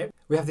 and yet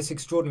we have this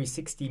extraordinary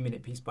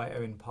 16-minute piece by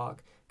Owen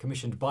Park,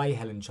 commissioned by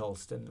Helen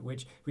Charleston,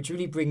 which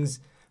really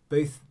brings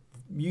both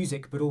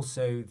music but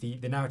also the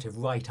narrative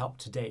right up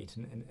to date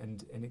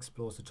and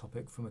explores the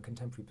topic from a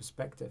contemporary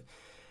perspective.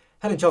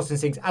 Helen Charleston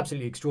sings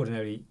absolutely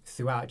extraordinarily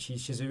throughout.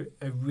 She's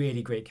a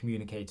really great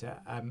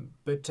communicator,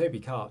 but Toby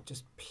Carr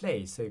just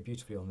plays so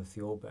beautifully on the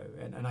theorbo,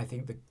 and I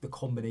think the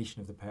combination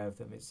of the pair of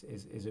them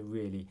is a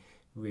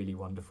really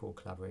wonderful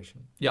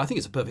collaboration. Yeah, I think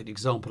it's a perfect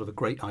example of a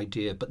great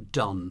idea, but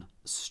done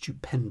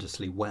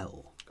stupendously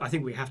well. I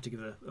think we have to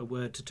give a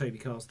word to Toby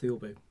Carr's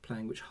theorbo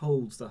playing, which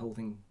holds the whole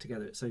thing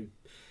together. It's so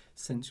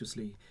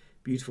sensuously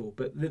beautiful.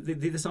 But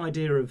this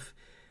idea of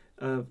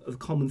a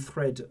common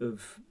thread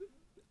of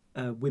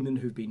women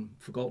who've been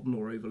forgotten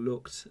or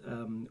overlooked,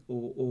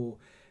 or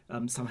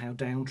somehow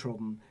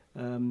downtrodden.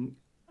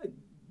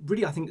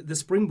 Really, I think the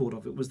springboard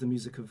of it was the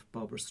music of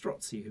Barbara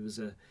Strozzi, who was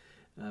a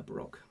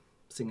Baroque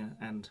singer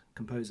and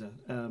composer,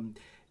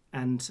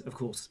 and of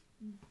course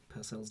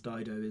Purcell's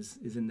Dido is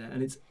in there,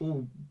 and it's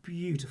all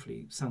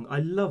beautifully sung. I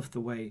love the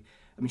way,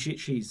 I mean,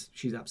 she's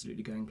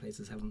absolutely going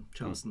places, Helen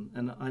Charleston,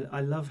 and I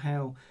love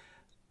how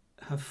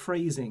her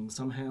phrasing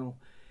somehow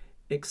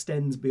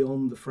extends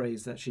beyond the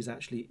phrase that she's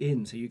actually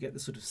in, so you get the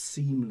sort of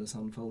seamless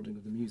unfolding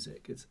of the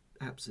music. It's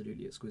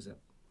absolutely exquisite.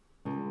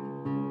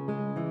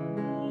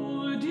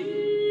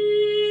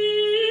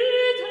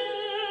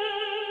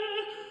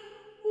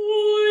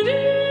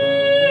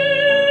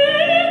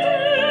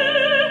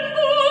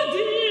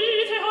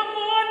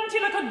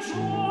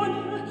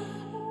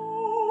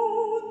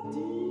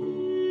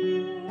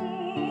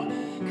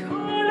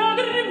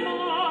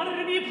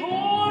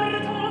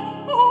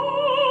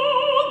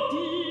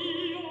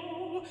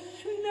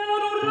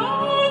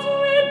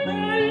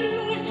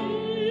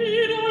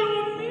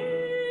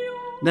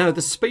 Now,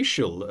 the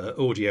Spatial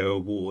Audio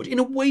Award, in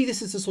a way,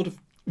 this is a sort of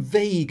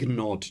vague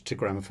nod to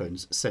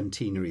Gramophone's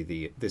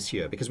centenary this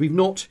year, because we've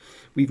not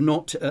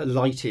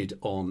alighted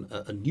on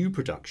a new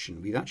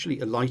production. We've actually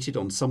alighted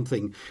on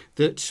something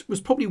that was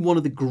probably one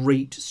of the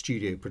great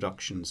studio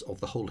productions of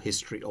the whole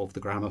history of the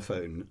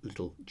gramophone,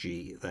 little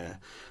g there.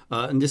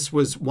 And this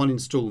was one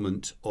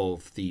instalment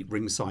of the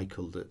ring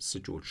cycle that Sir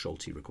George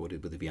Solti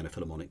recorded with the Vienna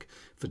Philharmonic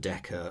for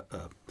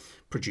Decca,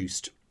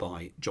 produced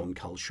by John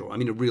Culshaw. I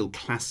mean, a real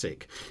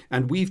classic.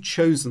 And we've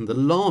chosen the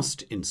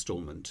last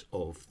instalment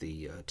of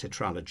the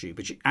tetralogy,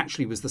 which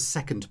actually was the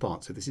second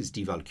part. So this is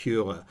Die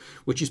Walküre,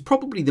 which is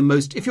probably the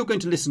most, if you're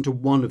going to listen to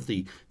one of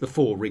the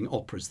four ring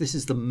operas, this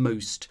is the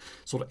most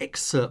sort of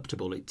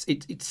excerptable.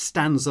 It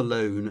stands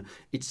alone.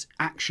 It's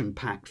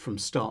action-packed from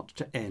start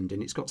to end,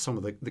 and it's got some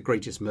of the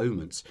greatest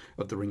moments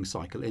of the ring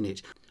cycle in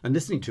it. And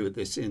listening to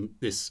it in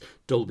this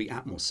Dolby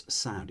Atmos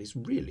sound is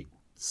really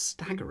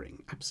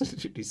staggering,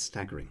 absolutely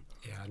staggering.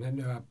 Yeah,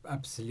 no,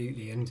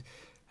 absolutely. And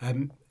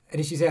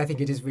as you say, I think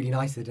it is really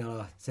nice that in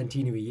our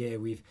centenary year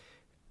we've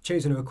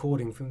chosen a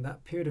recording from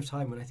that period of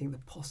time when I think the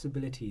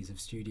possibilities of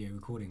studio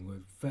recording were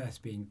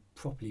first being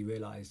properly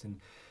realised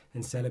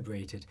and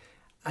celebrated.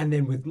 And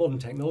then with modern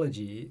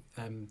technology,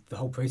 the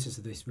whole process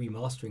of this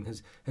remastering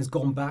has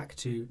gone back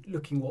to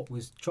looking what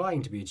was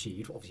trying to be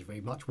achieved. Obviously,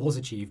 very much was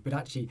achieved, but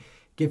actually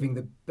giving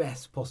the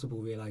best possible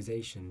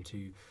realisation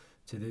to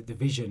the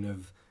vision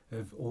of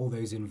all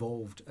those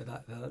involved at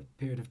that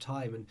period of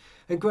time.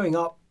 And growing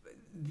up,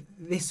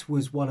 this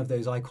was one of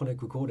those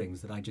iconic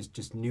recordings that I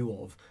just knew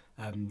of,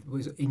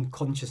 was in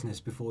consciousness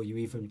before you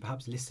even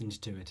perhaps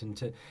listened to it. And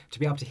to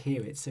be able to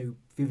hear it so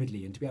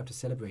vividly and to be able to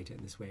celebrate it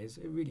in this way is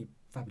a really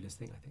fabulous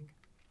thing, I think.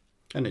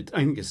 And I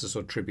think it's a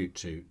sort of tribute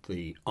to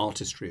the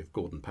artistry of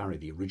Gordon Parry,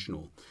 the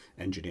original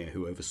engineer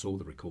who oversaw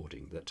the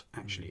recording, that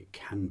actually it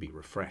can be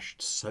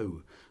refreshed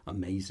so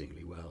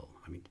amazingly well.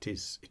 I mean, it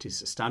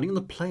is astounding. And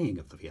the playing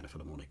of the Vienna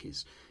Philharmonic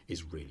is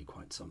really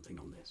quite something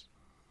on this.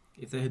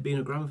 If there had been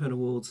a Gramophone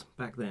Awards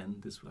back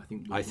then,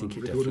 I think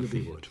it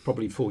definitely would.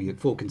 Probably 4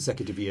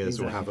 consecutive years,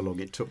 exactly. or however long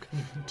it took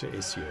to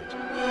issue it.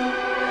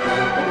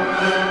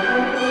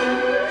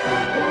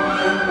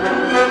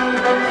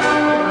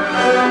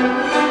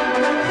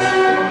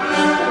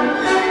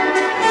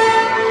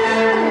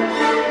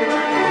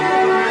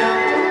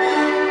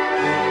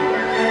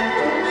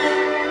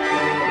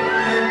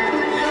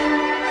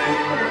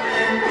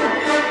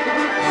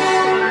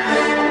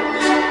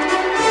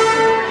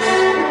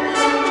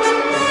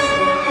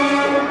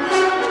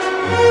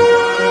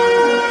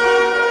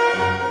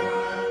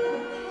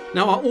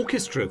 Now, our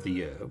Orchestra of the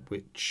Year,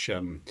 which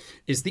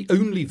is the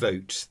only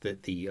vote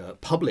that the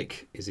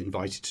public is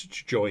invited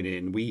to join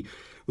in, the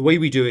way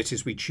we do it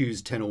is we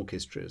choose 10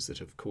 orchestras that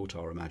have caught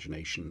our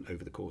imagination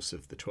over the course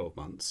of the 12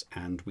 months,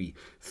 and we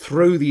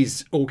throw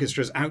these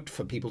orchestras out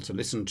for people to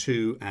listen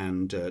to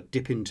and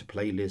dip into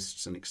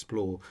playlists and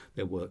explore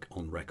their work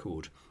on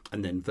record,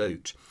 and then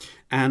vote.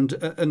 And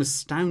an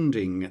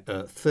astounding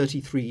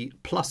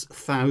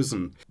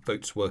 33,000+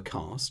 votes were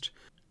cast.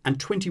 And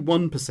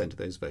 21% of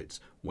those votes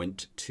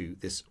went to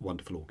this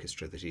wonderful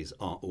orchestra that is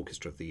our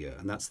Orchestra of the Year.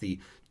 And that's the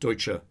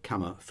Deutsche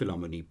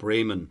Kammerphilharmonie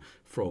Bremen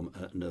from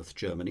North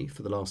Germany.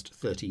 For the last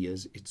 30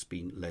 years, it's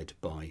been led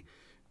by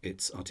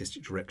its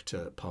artistic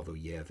director, Paavo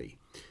Järvi.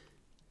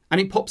 And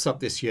it pops up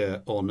this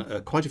year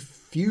on quite a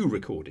few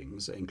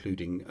recordings,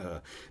 including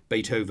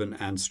Beethoven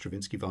and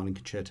Stravinsky violin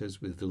concertos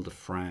with Wilde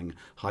Frang,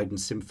 Haydn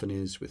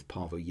symphonies with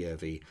Paavo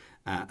Järvi,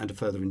 and a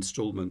further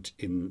instalment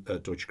in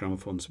Deutsche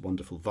Grammophone's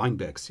wonderful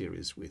Weinberg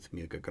series with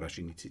Mirga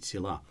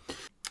Gražinytė-Cila.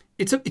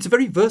 It's a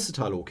very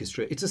versatile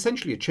orchestra. It's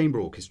essentially a chamber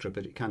orchestra,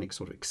 but it can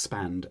sort of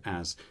expand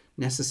as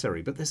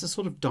necessary. But there's a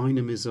sort of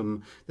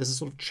dynamism, there's a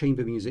sort of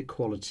chamber music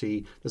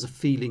quality, there's a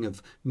feeling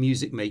of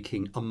music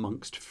making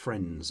amongst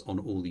friends on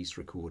all these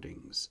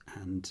recordings.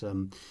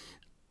 And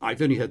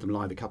I've only heard them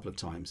live a couple of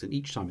times, and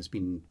each time has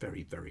been a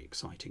very, very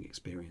exciting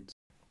experience.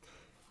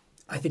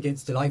 I think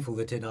it's delightful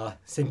that in our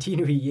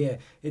centenary year,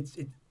 it's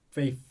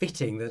very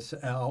fitting that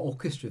our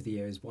Orchestra of the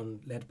Year is one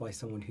led by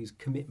someone whose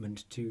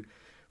commitment to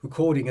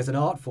recording as an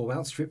art form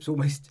outstrips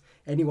almost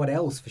anyone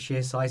else for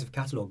sheer size of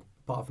catalogue,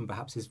 apart from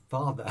perhaps his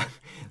father.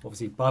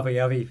 Obviously, Paavo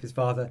Järvi, his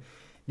father,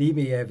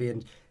 Niemi Järvi,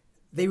 and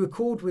they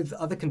record with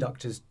other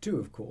conductors too,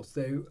 of course,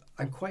 though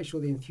I'm quite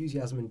sure the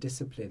enthusiasm and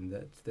discipline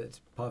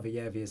that Paavo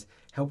Järvi has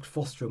helped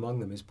foster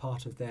among them is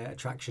part of their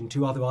attraction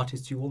to other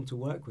artists who want to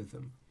work with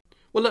them.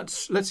 Well,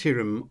 let's hear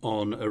him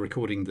on a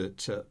recording that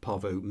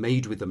Paavo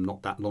made with them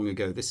not that long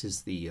ago. This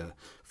is the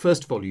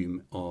first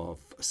volume of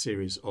a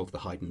series of the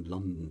Haydn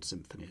London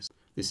symphonies.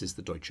 This is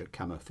the Deutsche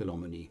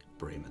Kammerphilharmonie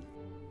Bremen.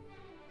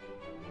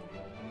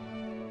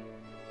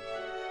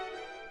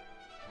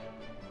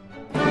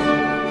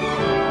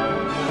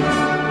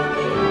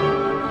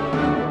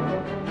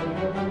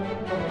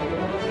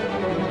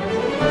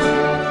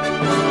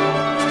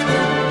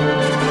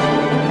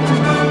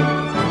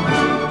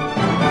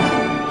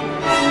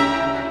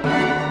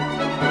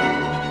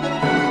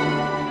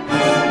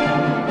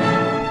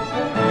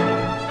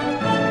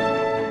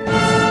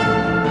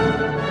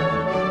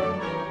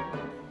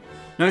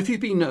 Now, if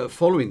you've been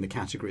following the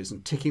categories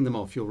and ticking them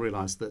off, you'll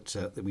realise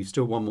that we've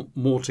still one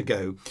more to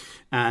go.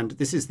 And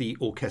this is the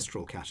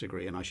orchestral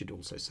category, and I should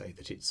also say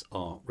that it's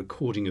our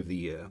recording of the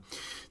year.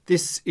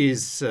 This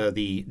is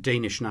the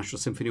Danish National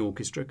Symphony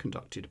Orchestra,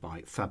 conducted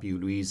by Fabio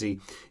Luisi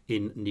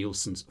in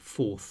Nielsen's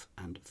 4th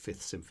and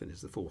 5th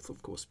symphonies, the 4th,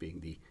 of course, being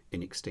the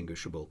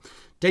inextinguishable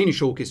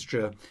Danish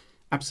orchestra,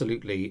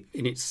 absolutely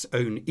in its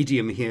own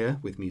idiom here,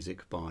 with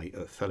music by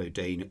a fellow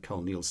Dane,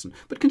 Carl Nielsen,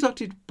 but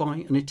conducted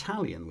by an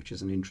Italian, which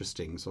is an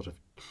interesting sort of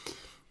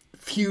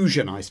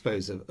fusion, I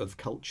suppose, of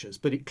cultures.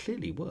 But it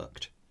clearly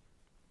worked.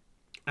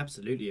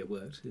 Absolutely, it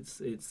worked.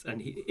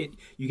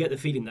 You get the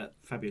feeling that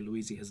Fabio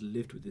Luisi has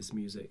lived with this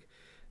music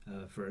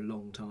for a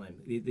long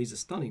time. These are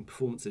stunning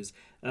performances.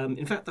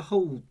 In fact, the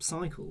whole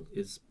cycle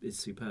is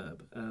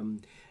superb.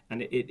 And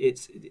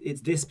it's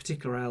this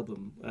particular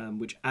album,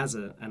 which as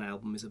an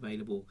album is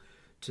available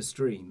to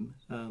stream.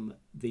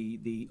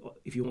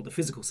 If you want the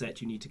physical set,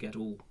 you need to get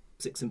all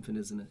 6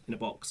 symphonies in a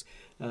box.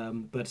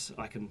 But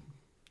I can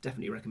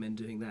definitely recommend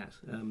doing that.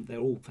 They're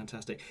all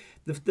fantastic.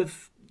 The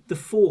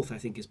 4th, I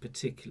think, is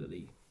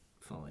particularly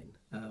fine,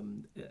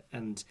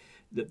 and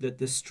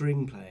the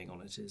string playing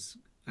on it is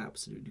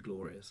absolutely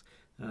glorious.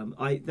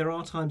 There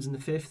are times in the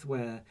 5th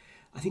where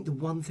I think the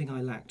one thing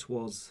I lacked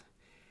was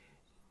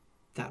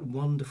that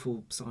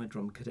wonderful side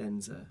drum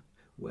cadenza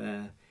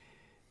where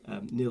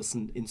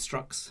Nielsen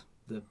instructs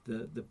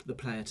the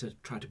player to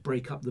try to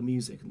break up the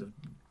music and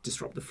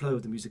disrupt the flow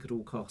of the music at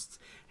all costs.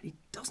 He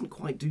doesn't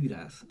quite do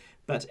that,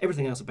 but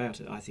everything else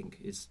about it, I think,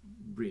 is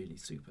really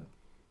super.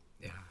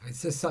 Yeah,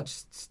 it's just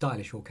such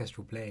stylish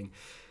orchestral playing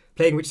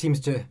which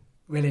seems to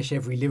relish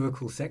every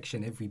lyrical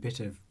section, every bit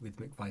of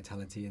rhythmic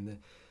vitality, and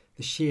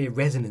the sheer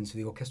resonance of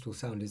the orchestral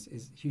sound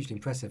is hugely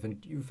impressive.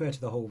 And you refer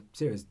to the whole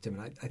series, Tim,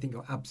 and I think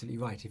you're absolutely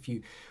right. If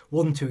you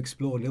want to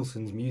explore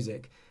Nielsen's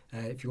music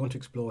if you want to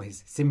explore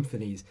his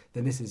symphonies,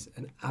 then this is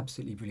an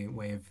absolutely brilliant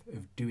way of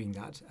doing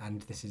that.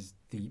 And this is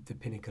the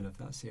pinnacle of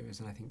that series.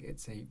 And I think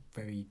it's a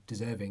very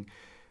deserving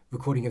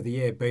recording of the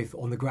year, both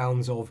on the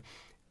grounds of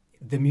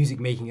the music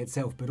making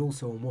itself, but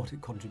also on what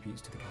it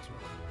contributes to the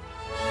catalogue.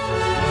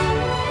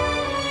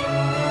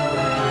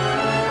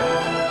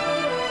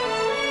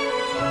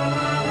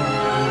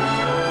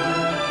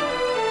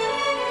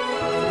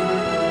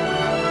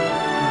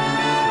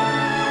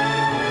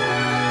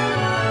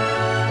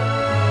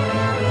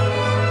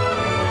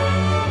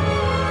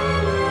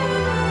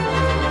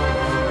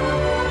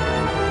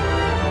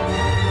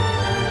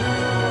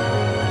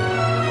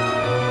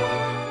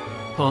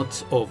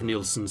 Part of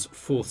Nielsen's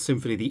Fourth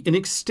Symphony, the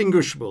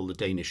inextinguishable the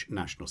Danish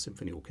National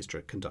Symphony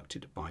Orchestra,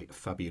 conducted by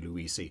Fabio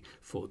Luisi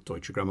for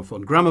Deutsche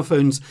Grammophon.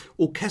 Gramophone's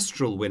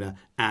orchestral winner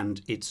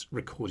and its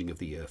recording of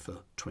the year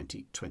for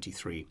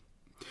 2023.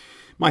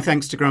 My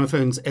thanks to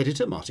Gramophone's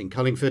editor, Martin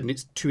Cullingford,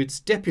 and to its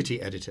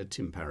deputy editor,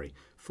 Tim Parry,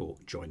 for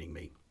joining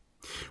me.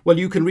 Well,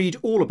 you can read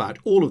all about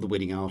all of the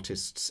winning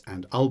artists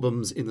and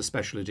albums in the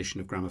special edition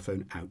of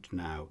Gramophone out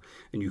now.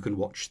 And you can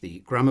watch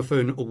the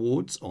Gramophone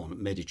Awards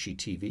on Medici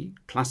TV,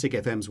 Classic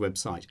FM's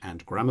website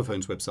and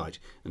Gramophone's website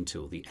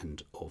until the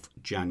end of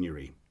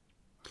January.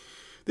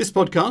 This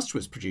podcast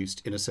was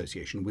produced in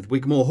association with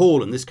Wigmore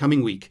Hall, and this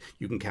coming week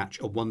you can catch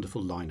a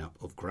wonderful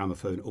lineup of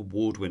Gramophone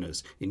Award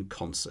winners in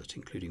concert,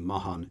 including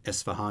Mahan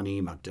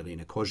Esfahani,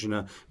 Magdalena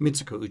Kozhina,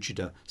 Mitsuko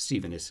Uchida,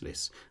 Stephen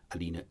Islis,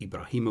 Alina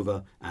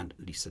Ibrahimova and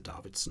Lisa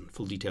Davidson.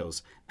 Full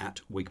details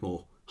at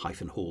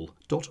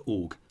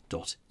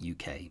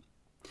wigmore-hall.org.uk.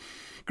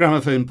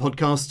 Gramophone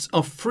podcasts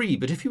are free,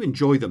 but if you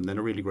enjoy them, then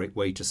a really great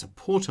way to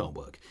support our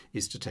work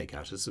is to take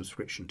out a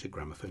subscription to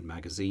Gramophone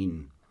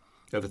magazine.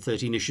 Over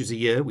 13 issues a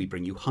year, we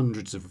bring you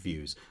hundreds of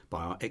reviews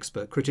by our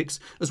expert critics,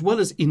 as well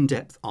as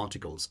in-depth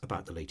articles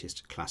about the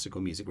latest classical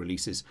music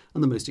releases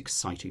and the most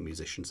exciting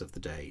musicians of the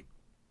day.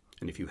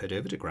 And if you head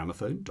over to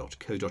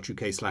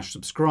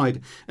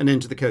gramophone.co.uk/subscribe and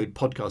enter the code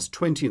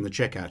podcast20 in the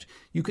checkout,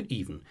 you could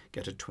even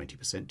get a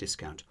 20%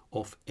 discount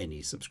off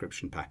any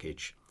subscription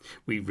package.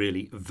 We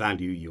really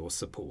value your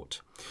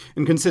support.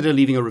 And consider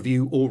leaving a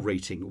review or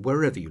rating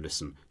wherever you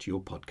listen to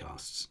your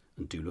podcasts.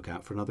 And do look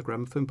out for another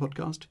Gramophone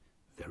podcast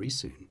very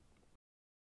soon.